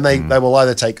that, and then they will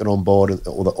either take it on board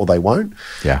or they won't.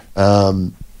 Yeah.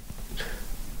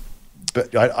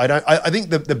 But I think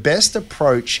the best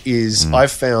approach is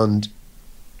I've found.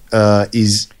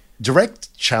 Is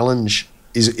direct challenge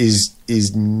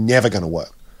is never going to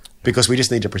work because we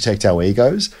just need to protect our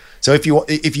egos. So if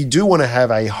you do want to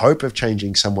have a hope of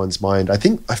changing someone's mind, I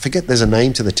forget there's a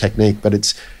name to the technique, but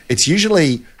it's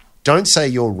usually don't say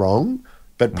you're wrong,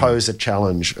 but pose a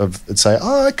challenge and say,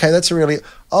 oh, okay,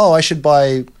 I should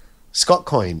buy Scott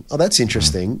coin. Oh, that's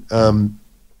interesting.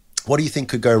 What do you think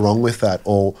could go wrong with that?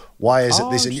 Or why is it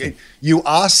this? And you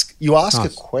ask a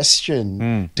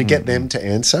question to get them to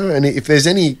answer. And if there's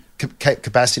any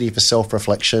capacity for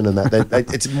self-reflection and that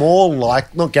it's more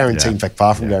like, not guaranteed, in fact,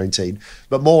 far from guaranteed,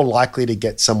 but more likely to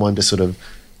get someone to sort of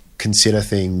consider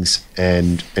things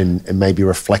and maybe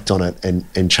reflect on it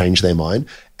and change their mind.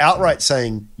 Outright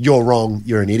saying you're wrong,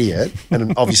 you're an idiot,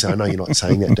 and obviously I know you're not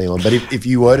saying that, Dion, but if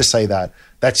you were to say that,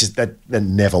 that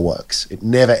never works. It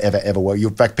never ever works.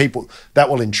 In fact, people that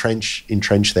will entrench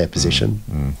their position.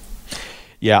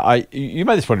 Yeah, you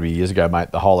made this point to me years ago,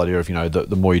 mate. The whole idea of, you know,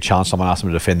 the more you challenge someone, ask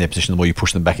them to defend their position, the more you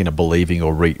push them back into believing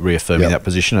or reaffirming that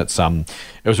position. It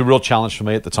was a real challenge for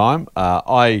me at the time.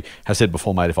 I have said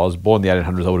before, mate, if I was born in the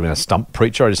 1800s, I would have been a stump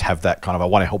preacher. I just have that kind of, I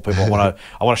want to help people. I want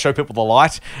to show people the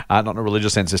light, not in a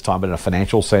religious sense this time, but in a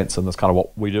financial sense, and that's kind of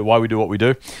what we do, why we do what we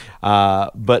do.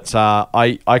 But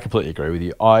I completely agree with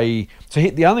you.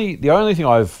 The only thing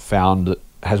I've found that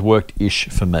has worked ish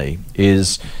for me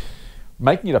is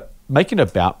making it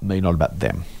about me, not about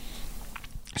them.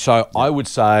 So I would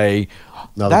say,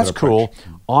 that's cool.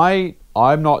 I'm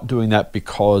not doing that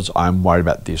because I'm worried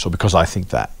about this or because I think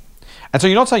that. And so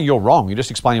you're not saying you're wrong. You're just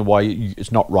explaining why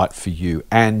it's not right for you.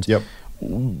 And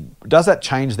does that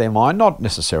change their mind? Not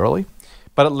necessarily.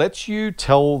 But it lets you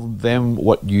tell them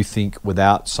what you think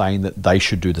without saying that they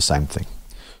should do the same thing.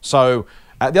 So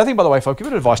the other thing, by the way, if I've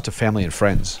given advice to family and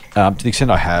friends, to the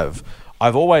extent I have,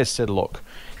 I've always said, look,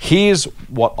 here's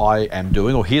what I am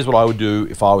doing, or here's what I would do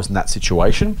if I was in that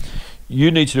situation.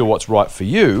 You need to do what's right for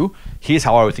you. Here's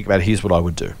how I would think about it. Here's what I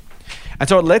would do. And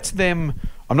so it lets them,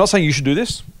 I'm not saying you should do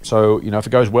this. So, you know, if it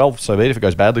goes well, so be it. If it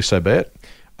goes badly, so be it.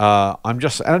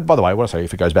 And by the way, when I say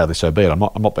if it goes badly, so be it, I'm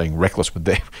not being reckless with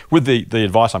the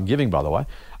advice I'm giving, by the way.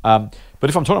 But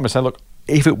if I'm talking, I'm going to say, look,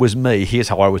 if it was me, here's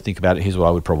how I would think about it. Here's what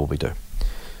I would probably do.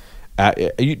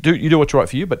 You do what's right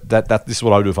for you, but this is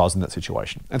what I would do if I was in that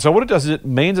situation. And so what it does is it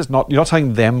means you're not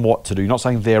telling them what to do. You're not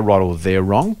saying they're right or they're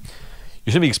wrong.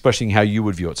 You're simply expressing how you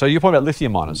would view it. So your point about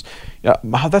lithium miners,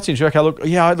 that's interesting.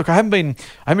 Okay, I haven't been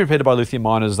prepared to buy lithium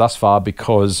miners thus far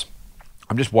because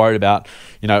I'm just worried about,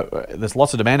 you know, there's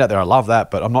lots of demand out there. I love that,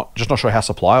 but I'm not sure how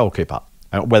supply will keep up.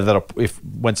 And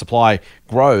when supply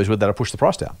grows, whether that'll push the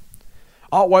price down.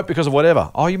 Oh, it won't because of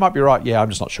whatever. Oh, you might be right. Yeah, I'm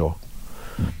just not sure.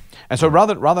 And so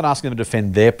rather than asking them to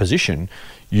defend their position,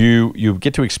 you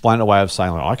get to explain a way of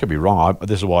saying, like, I could be wrong.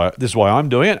 This is why I'm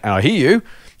doing it, and I hear you.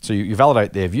 So you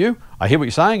validate their view. I hear what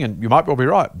you're saying, and you might well be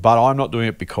right, but I'm not doing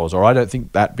it because, or I don't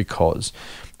think that because.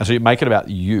 And so you make it about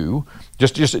you,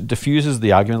 just it diffuses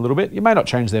the argument a little bit. You may not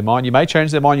change their mind. You may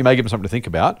change their mind. You may give them something to think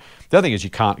about. The other thing is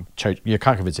you can't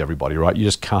convince everybody, right? You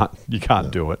just can't. You can't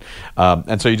do it.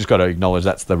 And so you just got to acknowledge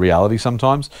that's the reality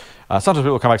sometimes. Sometimes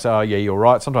people come back and say, oh, yeah, you're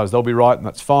right. Sometimes they'll be right, and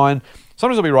that's fine.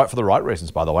 Sometimes they'll be right for the right reasons,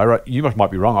 by the way. Right? You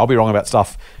might be wrong. I'll be wrong about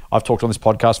stuff I've talked on this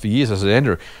podcast for years. I said,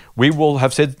 Andrew, we will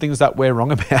have said things that we're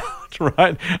wrong about,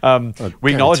 right?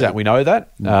 We acknowledge that. We know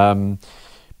that. But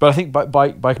I think by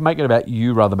making it about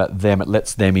you rather than about them, it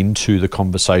lets them into the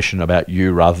conversation about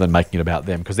you rather than making it about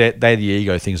them, because they're the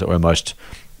ego things that we're most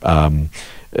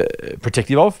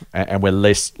protective of, and we're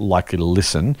less likely to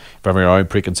listen for having our own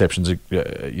preconceptions,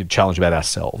 you challenge about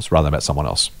ourselves rather than about someone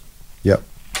else. Yep.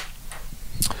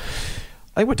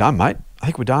 I think we're done, mate. I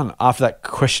think we're done. After that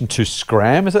question to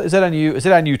Scram, is that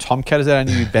our new Tomcat? Is that our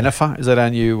new Benefer? Is that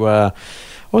our new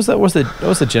what was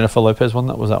the Jennifer Lopez one?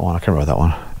 That was that one. I can't remember that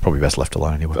one. Probably best left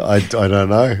alone anyway. I don't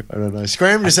know.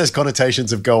 Scram just has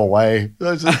connotations of go away.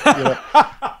 Just,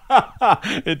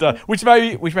 It does, which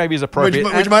maybe is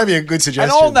appropriate. Which may be a good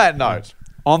suggestion. And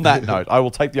on that note, I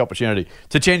will take the opportunity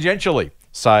to tangentially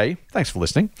say thanks for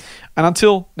listening, and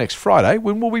until next Friday,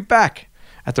 when we'll be back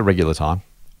at the regular time.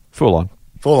 Full on.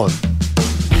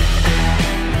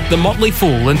 The Motley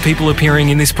Fool and people appearing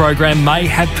in this program may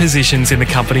have positions in the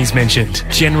companies mentioned.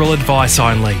 General advice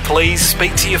only. Please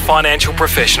speak to your financial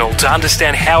professional to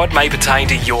understand how it may pertain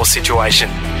to your situation.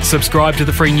 Subscribe to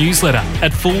the free newsletter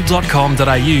at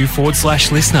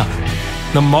fool.com.au/listener.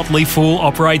 The Motley Fool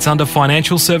operates under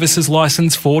Financial Services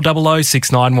Licence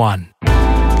 400691.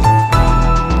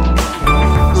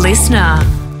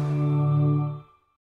 Listener.